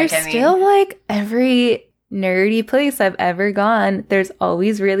you? But there's still, like, every nerdy place I've ever gone, there's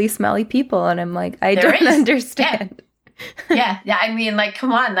always really smelly people. And I'm like, I don't understand. Yeah. I mean, like,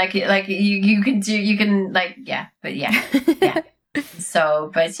 come on. Like you can, like, yeah. But yeah. Yeah.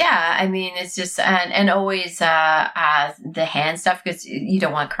 So, but yeah, I mean, it's just, and always, the hand stuff, because you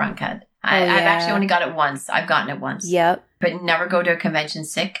don't want cron cut. I've actually only got it once. I've gotten it once. Yep. But never go to a convention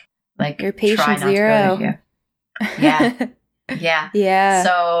sick. Like, you're patient try zero. Not to go to, yeah. Yeah. Yeah.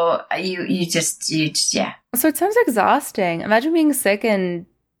 So you just, yeah. So it sounds exhausting. Imagine being sick and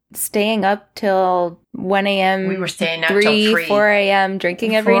staying up till 1 a.m. We were staying up till 3. 4 a.m.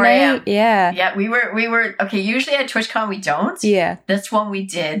 drinking every night. Yeah. Yeah, we were, okay, usually at TwitchCon we don't. Yeah. This one we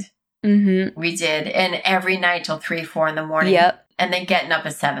did. We did. And every night till 3, 4 in the morning. Yep. And then getting up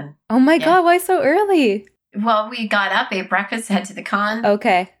at 7. Oh my God, why so early? Well, we got up, ate breakfast, head to the con.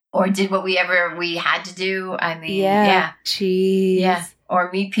 Okay. Or did what we had to do. I mean, yeah. Jeez. Yeah. Or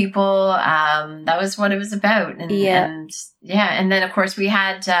meet people. That was what it was about. And then of course we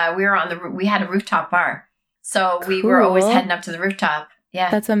had we had a rooftop bar. So we were always heading up to the rooftop. Yeah.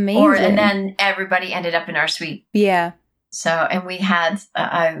 That's amazing. And then everybody ended up in our suite. Yeah. So, and we had,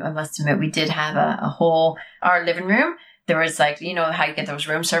 I must admit, we did have a whole, our living room. There was, like, you know how you get those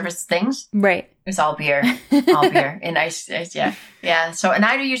room service things? Right. It was all beer. All beer. And ice, yeah. Yeah. So, and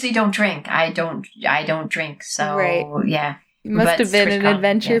I usually don't drink. I don't drink. So, yeah. It must have been an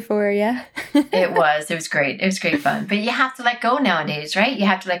adventure for you. It was great. It was great fun. But you have to let go nowadays, right? You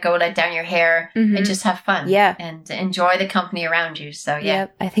have to let go, let down your hair, and just have fun. Yeah. And enjoy the company around you. So, yeah.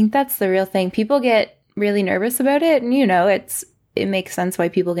 Yep. I think that's the real thing. People get really nervous about it. And, you know, it makes sense why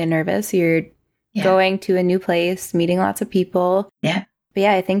people get nervous. You're going to a new place, meeting lots of people. Yeah. But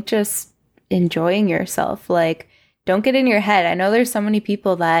yeah, I think just enjoying yourself. Like, don't get in your head. I know there's so many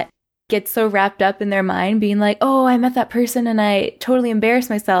people that get so wrapped up in their mind being like, oh, I met that person and I totally embarrassed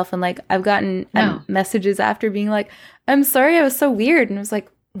myself. And like, I've gotten messages after being like, I'm sorry, I was so weird. And I was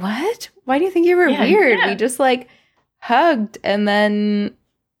like, what? Why do you think you were weird? Yeah. We just like hugged and then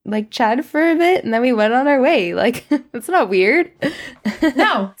like chatted for a bit and then we went on our way. Like, it's not weird.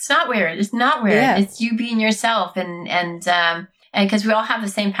 No, it's not weird. It's not weird. Yeah. It's you being yourself and because we all have the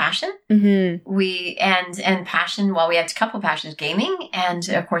same passion. We and passion. Well, we have a couple of passions: gaming and,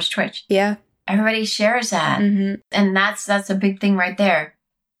 of course, Twitch. Yeah, everybody shares that, and that's a big thing right there.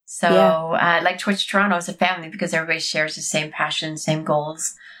 So, like Twitch Toronto is a family because everybody shares the same passion, same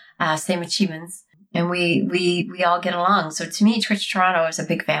goals, same achievements, and we all get along. So, to me, Twitch Toronto is a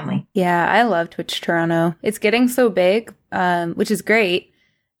big family. Yeah, I love Twitch Toronto. It's getting so big, which is great.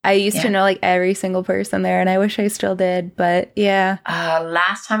 I used to know like every single person there and I wish I still did, but yeah.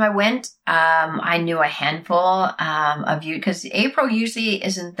 Last time I went, I knew a handful of you because April usually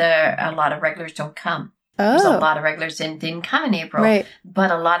isn't there. A lot of regulars don't come. Oh. There's a lot of regulars didn't come in April, right.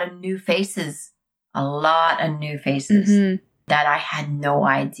 But a lot of new faces, that I had no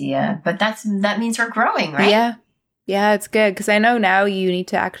idea. But that means we're growing, right? Yeah. Yeah, it's good because I know now you need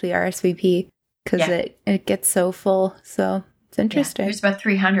to actually RSVP because it gets so full. So it's interesting. There's about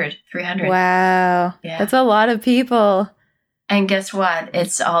 300. Wow. Yeah. That's a lot of people. And guess what?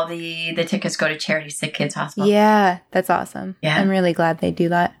 It's all the tickets go to charities, the kids' hospital. Yeah, that's awesome. Yeah. I'm really glad they do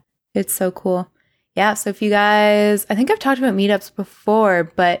that. It's so cool. Yeah, so if you guys, I think I've talked about meetups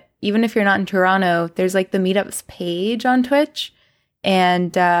before, but even if you're not in Toronto, there's like the meetups page on Twitch,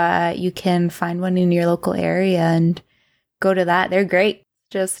 and you can find one in your local area and go to that. They're great.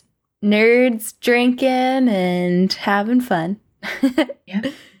 Just nerds drinking and having fun. Yeah,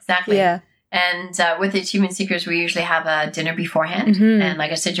 exactly. Yeah. And with the Achievement Seekers, we usually have a dinner beforehand. And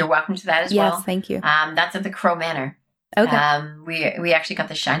like I said, you're welcome to that as well. Yes, thank you. That's at the Crow Manor. Okay. We actually got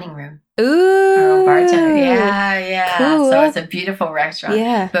the Shining Room. Ooh. Our own bartender. Yeah. Cool. So it's a beautiful restaurant.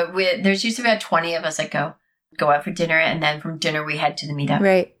 Yeah. But there's usually about 20 of us that go out for dinner, and then from dinner we head to the meetup.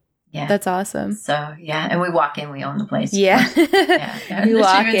 Right. Yeah. That's awesome. So, yeah. And we walk in, we own the place. Yeah. Yeah. You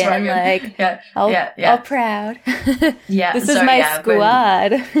walk in like, all proud. Yeah. This is my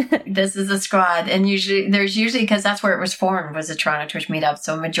squad. This is a squad. And there's usually, because that's where it was formed, was the Toronto Twitch meetup.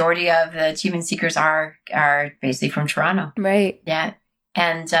 So majority of the Achievement Seekers are basically from Toronto. Right. Yeah.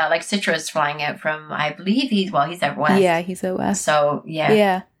 And like Citra is flying out from, I believe he's out west. Yeah, he's out west. So, yeah.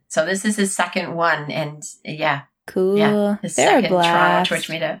 Yeah. So this is his second one. And yeah. Cool. Yeah. His second Toronto Twitch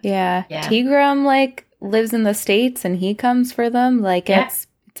meetup. Yeah. Tigram like lives in the States and he comes for them. Like it's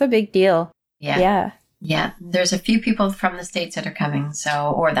a big deal. Yeah. Yeah. Yeah. There's a few people from the States that are coming,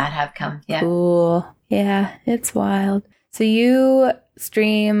 or that have come. Yeah. Cool. Yeah. It's wild. So you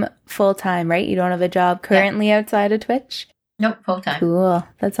stream full time, right? You don't have a job currently outside of Twitch? Nope, full time. Cool.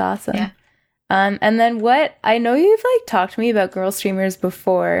 That's awesome. Yeah. And then I know you've like talked to me about girl streamers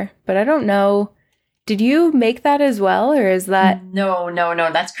before, but I don't know. Did you make that as well, or is that? No.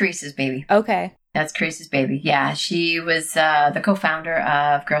 That's Crease's baby. Okay. That's Crease's baby. Yeah, she was the co-founder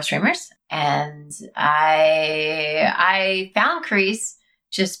of Girl Streamers, and I found Crease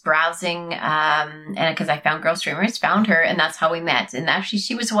just browsing, and because I found Girl Streamers, found her, and that's how we met. And actually,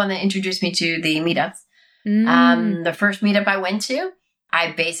 she was the one that introduced me to the meetups. The first meetup I went to,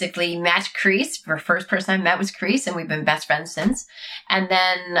 I basically met Crease. The first person I met was Crease, and we've been best friends since. And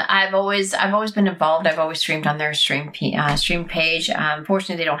then I've always been involved. I've always streamed on their stream page.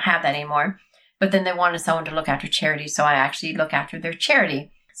 Fortunately, they don't have that anymore. But then they wanted someone to look after charity, so I actually look after their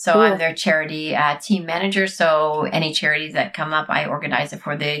charity. So cool. I'm their charity team manager. So any charities that come up, I organize it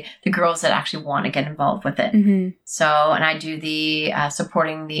for the girls that actually want to get involved with it. Mm-hmm. So, and I do the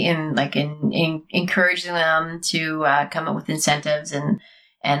supporting encouraging them to come up with incentives and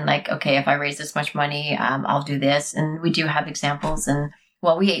like, okay, if I raise this much money, I'll do this. And we do have examples. And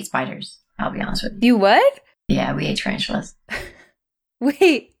well, we ate spiders. I'll be honest with you. You what? Yeah, we ate tarantulas.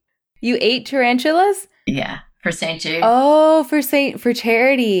 Wait, you ate tarantulas? Yeah. For St. Jude. Oh, for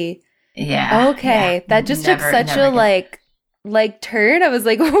charity. Yeah. Okay. Yeah. That just took such a like turn. I was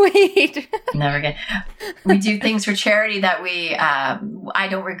like, wait. Never again. We do things for charity that we I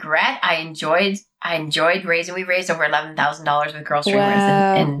don't regret. I enjoyed raising. We raised over $11,000 with Girl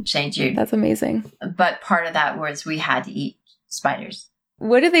Streamers in St. Jude. That's amazing. But part of that was we had to eat spiders.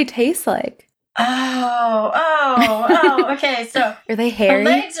 What do they taste like? Oh, okay. So are they hairy? The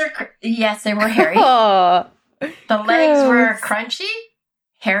legs yes, they were hairy. Oh. The legs were crunchy,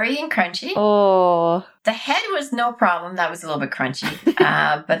 hairy and crunchy. Oh. The head was no problem. That was a little bit crunchy.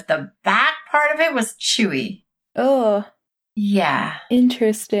 But the back part of it was chewy. Oh. Yeah.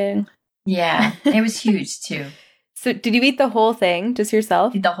 Interesting. Yeah. It was huge too. So did you eat the whole thing just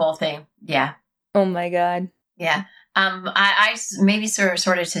yourself? The whole thing. Yeah. Oh my God. Yeah. I maybe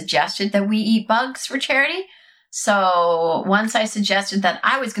sort of suggested that we eat bugs for charity. So once I suggested that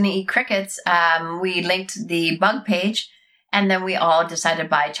I was going to eat crickets, we linked the bug page, and then we all decided to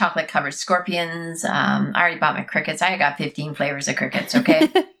buy chocolate-covered scorpions. I already bought my crickets. I got 15 flavors of crickets, okay?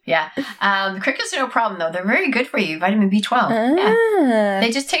 Yeah. Crickets are no problem, though. They're very good for you, vitamin B12. Yeah.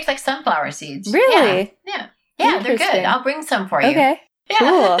 They just taste like sunflower seeds. Really? Yeah, they're good. I'll bring some for you. Okay. Yeah.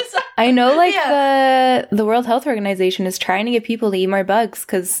 Cool. I know, the World Health Organization is trying to get people to eat more bugs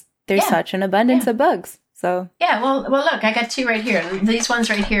because there's such an abundance of bugs. So well, look, I got two right here. These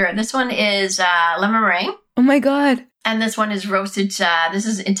ones right here. This one is lemon meringue. Oh my God! And this one is roasted. This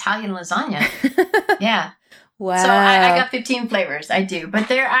is Italian lasagna. Yeah. Wow. So I got 15 flavors. I do, but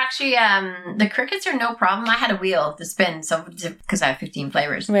they're actually the crickets are no problem. I had a wheel to spin, so because I have 15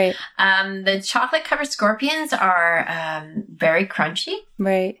 flavors. Right. The chocolate covered scorpions are very crunchy.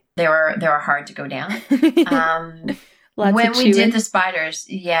 Right. They were hard to go down. When we did the spiders,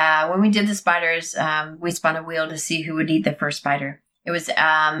 we spun a wheel to see who would eat the first spider. It was,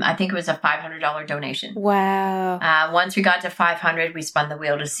 I think it was a $500 donation. Wow. Once we got to 500, we spun the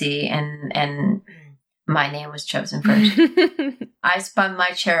wheel to see, and my name was chosen first. I spun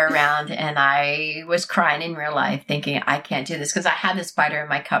my chair around and I was crying in real life thinking, I can't do this because I had the spider in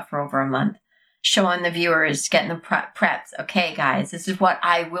my cup for over a month, showing the viewers, getting them prepped. Okay, guys, this is what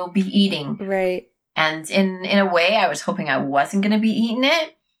I will be eating. Right. And in a way, I was hoping I wasn't going to be eating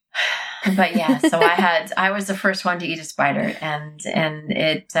it. But yeah, so I was the first one to eat a spider and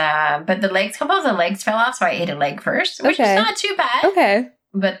it, but the legs, a couple of the legs fell off. So I ate a leg first, which is not too bad. Okay.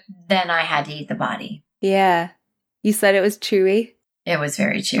 But then I had to eat the body. Yeah. You said it was chewy? It was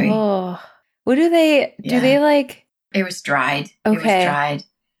very chewy. Oh. What do they like? It was dried. Okay. It was dried.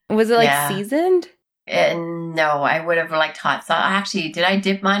 Was it like seasoned? No, I would have liked hot sauce. Actually, did I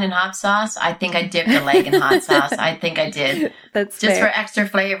dip mine in hot sauce? I think I dipped the leg in hot sauce. I think I did. That's just fair. for extra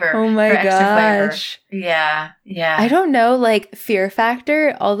flavor. Oh my gosh. Yeah. I don't know, like fear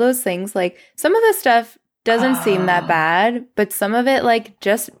factor, all those things. Like some of the stuff doesn't seem that bad, but some of it, like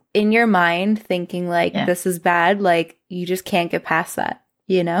just in your mind thinking like this is bad, like you just can't get past that,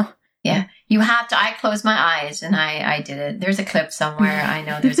 you know? Yeah. You have to. I closed my eyes and I did it. There's a clip somewhere. I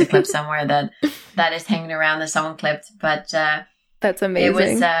know there's a clip somewhere that is hanging around that someone clipped, but that's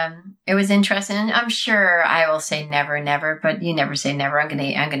amazing. It was interesting. I'm sure I will say never, but you never say never. I'm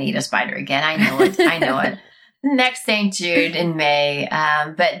gonna eat a spider again. I know it. I know it. Next St. Jude in May.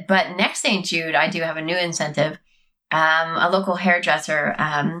 But next St. Jude, I do have a new incentive. A local hairdresser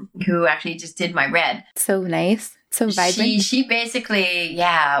who actually just did my red. So nice. So vibrant. She basically,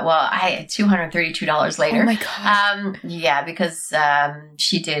 $232 later. Oh my God. Because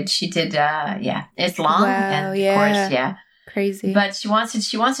she did, it's long. Wow, and of course, crazy. But she wants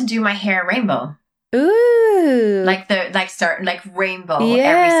to do my hair rainbow. Ooh. Like rainbow,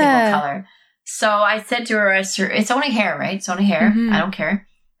 every single color. So I said to her, it's only hair, right? It's only hair. Mm-hmm. I don't care.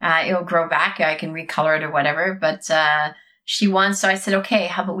 It'll grow back. I can recolor it or whatever. But she wants, so I said, okay,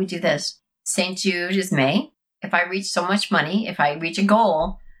 how about we do this? St. Jude is May. If I reach so much money, if I reach a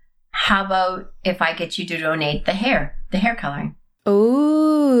goal, how about if I get you to donate the hair coloring?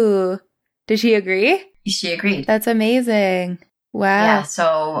 Ooh. Did she agree? She agreed. That's amazing. Wow. Yeah,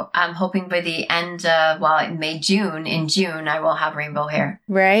 so I'm hoping by the end of, in June, I will have rainbow hair.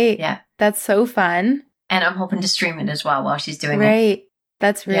 Right. Yeah. That's so fun. And I'm hoping to stream it as well while she's doing it. Right.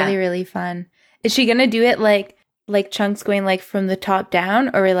 That's really, really fun. Is she going to do it like chunks going like from the top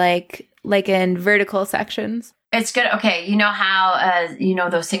down or like in vertical sections? It's good. Okay. You know how,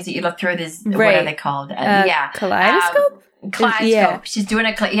 those things that you look through this, what are they called? Kaleidoscope? Kaleidoscope. Yeah. She's doing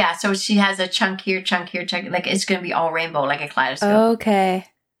so she has a chunk here, like it's going to be all rainbow, like a kaleidoscope. Okay.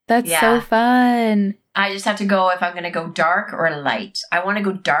 That's so fun. I just have to go if I'm going to go dark or light. I want to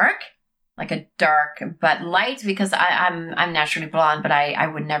go dark, like a dark, but light because I'm naturally blonde, but I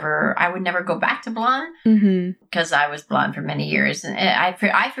would never go back to blonde because I was blonde for many years, and I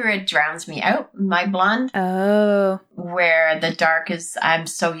fear it drowns me out, my blonde. Oh, where the dark is, I'm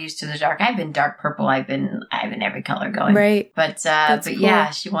so used to the dark. I've been dark purple. I've been every color going. Right. But cool. Yeah,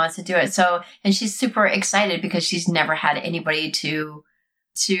 she wants to do it. So, and she's super excited because she's never had anybody to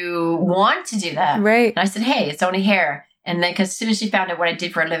want to do that. Right. And I said, hey, it's only hair. And then, because as soon as she found out what I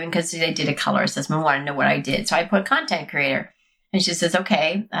did for a living, because they did a color assessment, wanted to know what I did. So I put content creator. And she says,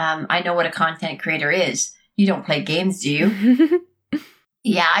 okay, I know what a content creator is. You don't play games, do you?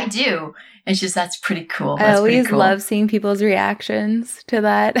 Yeah, I do. And she says, that's pretty cool. I always love seeing people's reactions to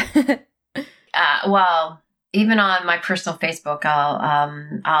that. Well, even on my personal Facebook,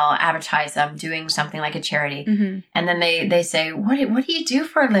 I'll advertise I'm doing something like a charity. And then they say, what do you do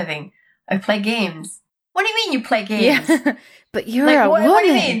for a living? I play games. What do you mean you play games? Yeah, but you're a woman. What do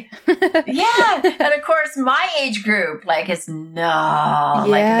you mean? Yeah. And of course, my age group, it's no.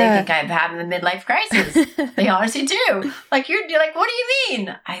 Like, they think I'm having the midlife crisis. They honestly do. Like, you're like, what do you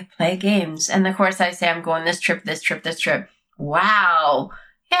mean? I play games. And of course, I say I'm going this trip. Wow.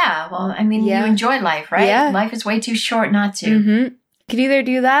 Yeah. Well, I mean, you enjoy life, right? Yeah. Life is way too short not to. You could either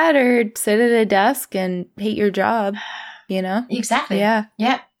do that or sit at a desk and hate your job, you know? Exactly. Yeah.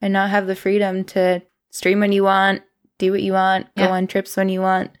 Yeah. And not have the freedom to stream when you want, do what you want, go on trips when you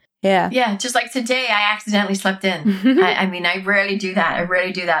want. Yeah. Yeah. Just like today, I accidentally slept in. I rarely do that.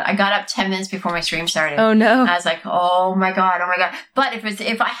 I got up 10 minutes before my stream started. Oh no. I was like, oh my God. But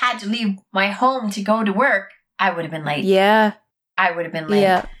if I had to leave my home to go to work, I would have been late. Yeah. I would have been late.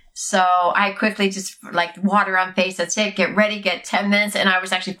 Yeah. So I quickly just water on face. That's it. Get ready. Get 10 minutes. And I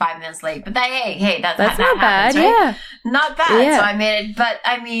was actually 5 minutes late. But hey, that's not bad. Happens, right? Yeah. Not bad. Yeah. So I made it.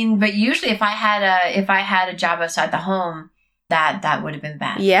 But usually if I had a job outside the home, that would have been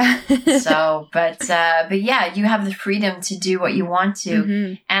bad. Yeah. So, but yeah, you have the freedom to do what you want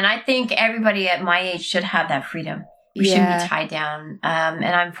to. And I think everybody at my age should have that freedom. We shouldn't be tied down. And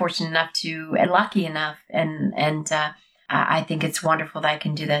I'm lucky enough. And I think it's wonderful that I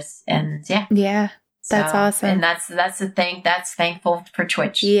can do this. And yeah. Yeah. That's awesome. And that's the thing. That's thankful for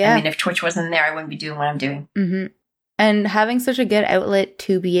Twitch. Yeah. I mean, if Twitch wasn't there, I wouldn't be doing what I'm doing. Mm-hmm. And having such a good outlet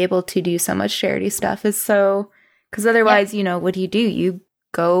to be able to do so much charity stuff is so, because otherwise, you know, what do? You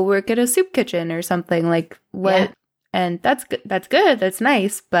go work at a soup kitchen or something, like what? Yeah. And that's good. That's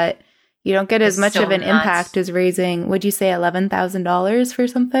nice. But you don't get as much of an impact as raising, would you say $11,000 for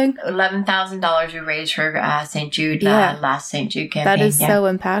something? $11,000 we raised for St. Jude, last St. Jude campaign. That is so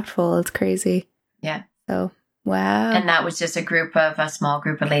impactful. It's crazy. Yeah. So, wow. And that was just a small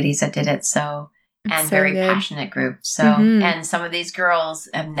group of ladies that did it. So, and so very good. Passionate group. So, and some of these girls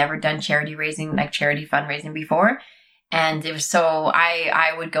have never done charity fundraising before. And it was so,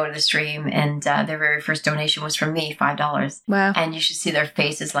 I would go to the stream and their very first donation was from me, $5. Wow. And you should see their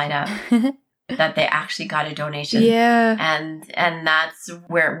faces light up that they actually got a donation. Yeah. And that's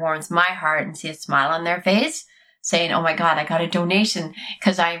where it warms my heart and see a smile on their face saying, oh my God, I got a donation.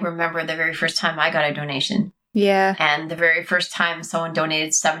 Because I remember the very first time I got a donation. Yeah. And the very first time someone donated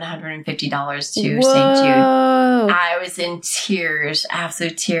 $750 to St. Jude, I was in tears,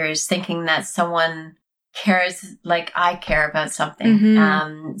 absolute tears, thinking that someone cares like I care about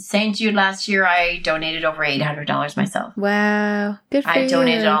something. St. Jude last year, I donated over $800 myself. Wow. Good for you. I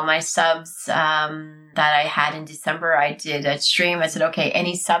donated all my subs that I had in December. I did a stream. I said, okay,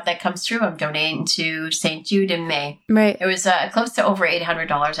 any sub that comes through, I'm donating to St. Jude in May. Right. It was close to over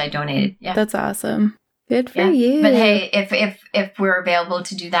 $800 I donated. Yeah. That's awesome. Good for you. But hey, if we're available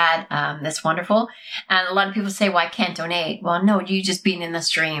to do that, that's wonderful. And a lot of people say, well, I can't donate. Well, no, you just being in the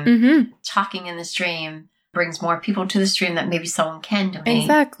stream, talking in the stream brings more people to the stream that maybe someone can donate.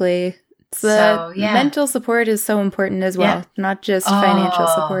 Exactly. So, mental support is so important as well, not just financial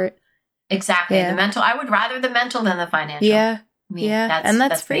support. Exactly. Yeah. The mental, I would rather the mental than the financial. Yeah. I mean,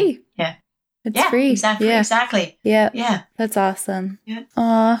 that's free. Me. Yeah. It's free. Exactly. Yeah. Yeah. That's awesome. Yeah.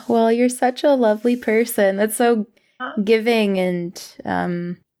 Aw, well, you're such a lovely person. That's so giving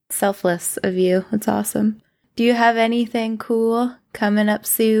and selfless of you. That's awesome. Do you have anything cool coming up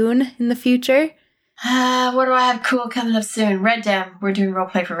soon in the future? What do I have cool coming up soon? Red Dam. We're doing role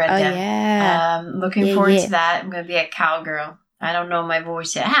play for Red Dam. Yeah. Looking forward to that. I'm going to be a cowgirl. I don't know my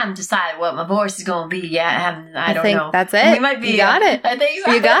voice yet. I haven't decided what my voice is going to be yet. I don't know. That's it. We might be. You got it. I think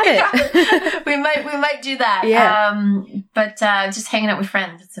so. You got it. we might do that. Yeah. But just hanging out with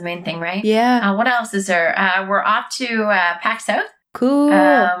friends. It's the main thing, right? Yeah. What else is there? We're off to PAX South. Cool.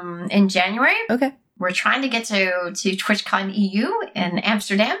 In January. Okay. We're trying to get to TwitchCon EU in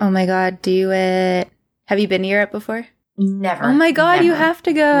Amsterdam. Oh my God, do it. Have you been to Europe before? Never. Oh my God, never. You have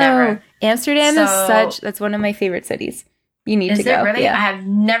to go. Never. Amsterdam is that's one of my favorite cities. You need to go. Is it really? Yeah. I have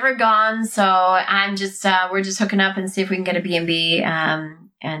never gone, so I'm just, we're just hooking up and see if we can get a B&B,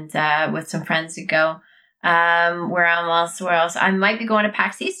 and with some friends to go. Where else? I might be going to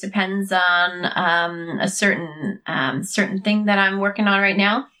PAX East. Depends on, a certain thing that I'm working on right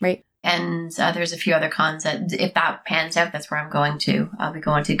now. Right. And there's a few other cons that, if that pans out, that's where I'm going to. I'll be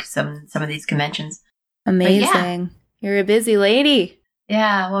going to some of these conventions. Amazing. Yeah. You're a busy lady.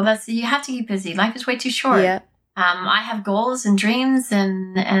 Yeah, well, you have to keep busy. Life is way too short. Yeah. I have goals and dreams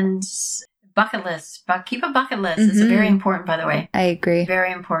and bucket lists. But keep a bucket list. It's very important, by the way. I agree.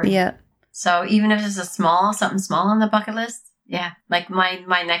 Very important. Yeah. So even if it's something small on the bucket list, yeah. Like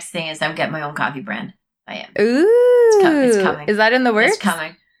my next thing is I'm getting my own coffee brand. I am. Ooh. It's coming. Is that in the works? It's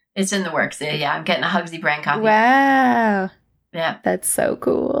coming. It's in the works. Yeah, I'm getting a Hugzie brand coffee. Wow. Yeah. That's so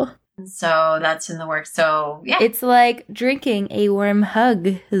cool. So that's in the works. So, yeah. It's like drinking a warm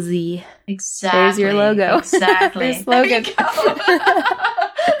Hugzie. Exactly. There's your logo. Exactly. Your slogan.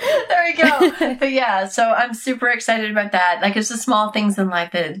 There we go. But yeah, so I'm super excited about that. Like, it's the small things in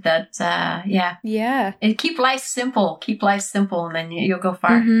life that yeah. Yeah. And keep life simple. Keep life simple, and then you'll go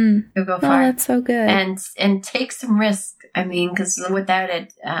far. Mm-hmm. You'll go far. Oh, that's so good. And take some risk. I mean, because without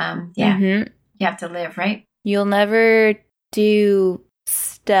it, you have to live, right? You'll never do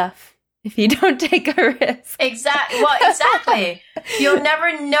stuff if you don't take a risk. Exactly. Well, exactly. You'll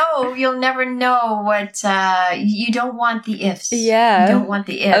never know what, you don't want the ifs. Yeah. You don't want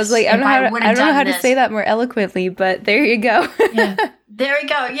the ifs. I was like, I don't know how to say that more eloquently, but there you go. Yeah. There we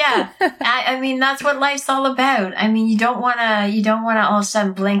go. Yeah. I mean, that's what life's all about. I mean, you don't want to all of a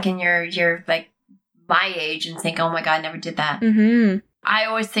sudden blink and you're like my age and think, oh my God, I never did that. Mm-hmm. I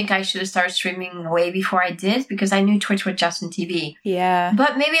always think I should have started streaming way before I did because I knew Twitch was just on TV. Yeah.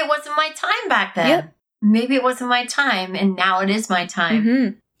 But maybe it wasn't my time back then. Yep. Maybe it wasn't my time, and now it is my time.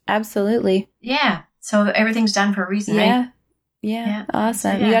 Mm-hmm. Absolutely. Yeah. So everything's done for a reason, right? Yeah.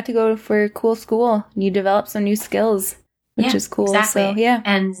 Awesome. So, yeah. You got to go for a cool school. You developed some new skills, which is cool. Exactly. So, yeah.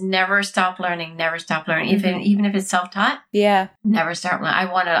 And never stop learning. Never stop learning. Even if it's self-taught. Yeah. Never stop learning. I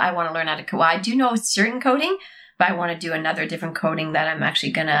want to learn how to code. Well, I do know certain coding, but I want to do another different coding that I'm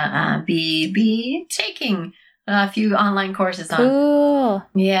actually gonna be taking a few online courses on. Cool.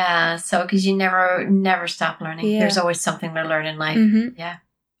 Yeah. So because you never stop learning. Yeah. There's always something to learn in life. Yeah.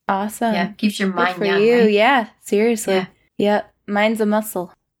 Awesome. Yeah. Keeps your mind Good for young. you. Right? Yeah. Seriously. Yeah. Yep. Mine's a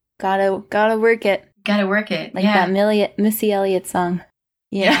muscle. Gotta work it. Gotta work it. Like that Missy Elliott song.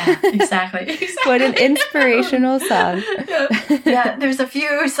 Yeah, exactly. What an inspirational song. Yeah, there's a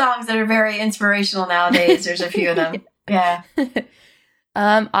few songs that are very inspirational nowadays. There's a few of them. Yeah.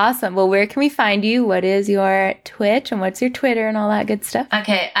 Awesome. Well, where can we find you? What is your Twitch and what's your Twitter and all that good stuff?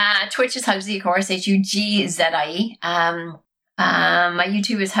 Okay. Twitch is Hugzie, of course, Hugzie. My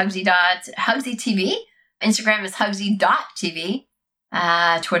YouTube is Hugzie TV. Instagram is Hugzie.tv.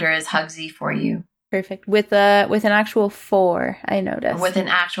 Twitter is Hugzie for you. Perfect. With an actual 4, I noticed. With an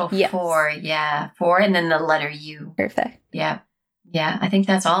actual 4, yeah. 4 and then the letter U. Perfect. Yeah. Yeah, I think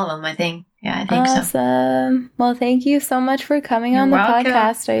that's all of them, I think. Yeah, I think so. Awesome. Well, thank you so much for coming on the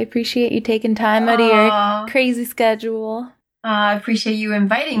podcast. I appreciate you taking time out of your crazy schedule. I appreciate you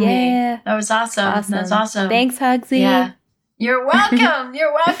inviting me. That was awesome. That's awesome. Thanks, Hugzie. Yeah. You're welcome.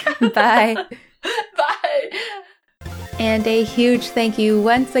 You're welcome. Bye. Bye. And a huge thank you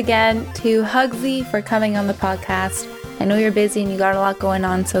once again to Hugzie for coming on the podcast. I know you're busy and you got a lot going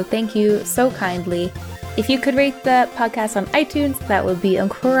on, so thank you so kindly. If you could rate the podcast on iTunes, that would be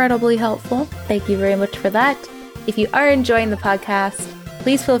incredibly helpful. Thank you very much for that. If you are enjoying the podcast,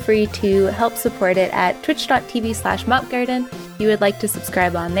 please feel free to help support it at twitch.tv/mopgarden. If you would like to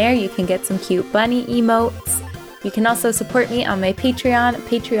subscribe on there, you can get some cute bunny emotes. You can also support me on my Patreon,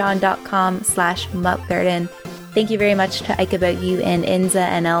 patreon.com/mopgarden. Thank you very much to Ike About You and Inza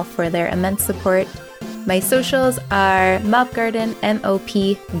NL for their immense support. My socials are Mopgarden,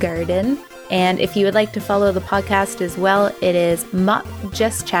 M-O-P Garden. And if you would like to follow the podcast as well, it is Mop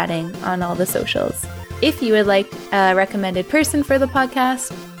Just Chatting on all the socials. If you would like a recommended person for the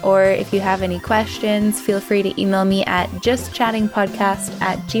podcast, or if you have any questions, feel free to email me at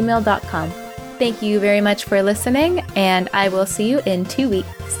justchattingpodcast@gmail.com. Thank you very much for listening, and I will see you in 2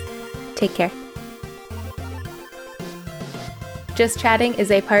 weeks. Take care. Just Chatting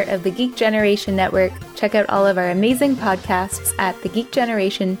is a part of the Geek Generation Network. Check out all of our amazing podcasts at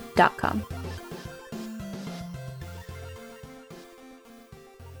thegeekgeneration.com.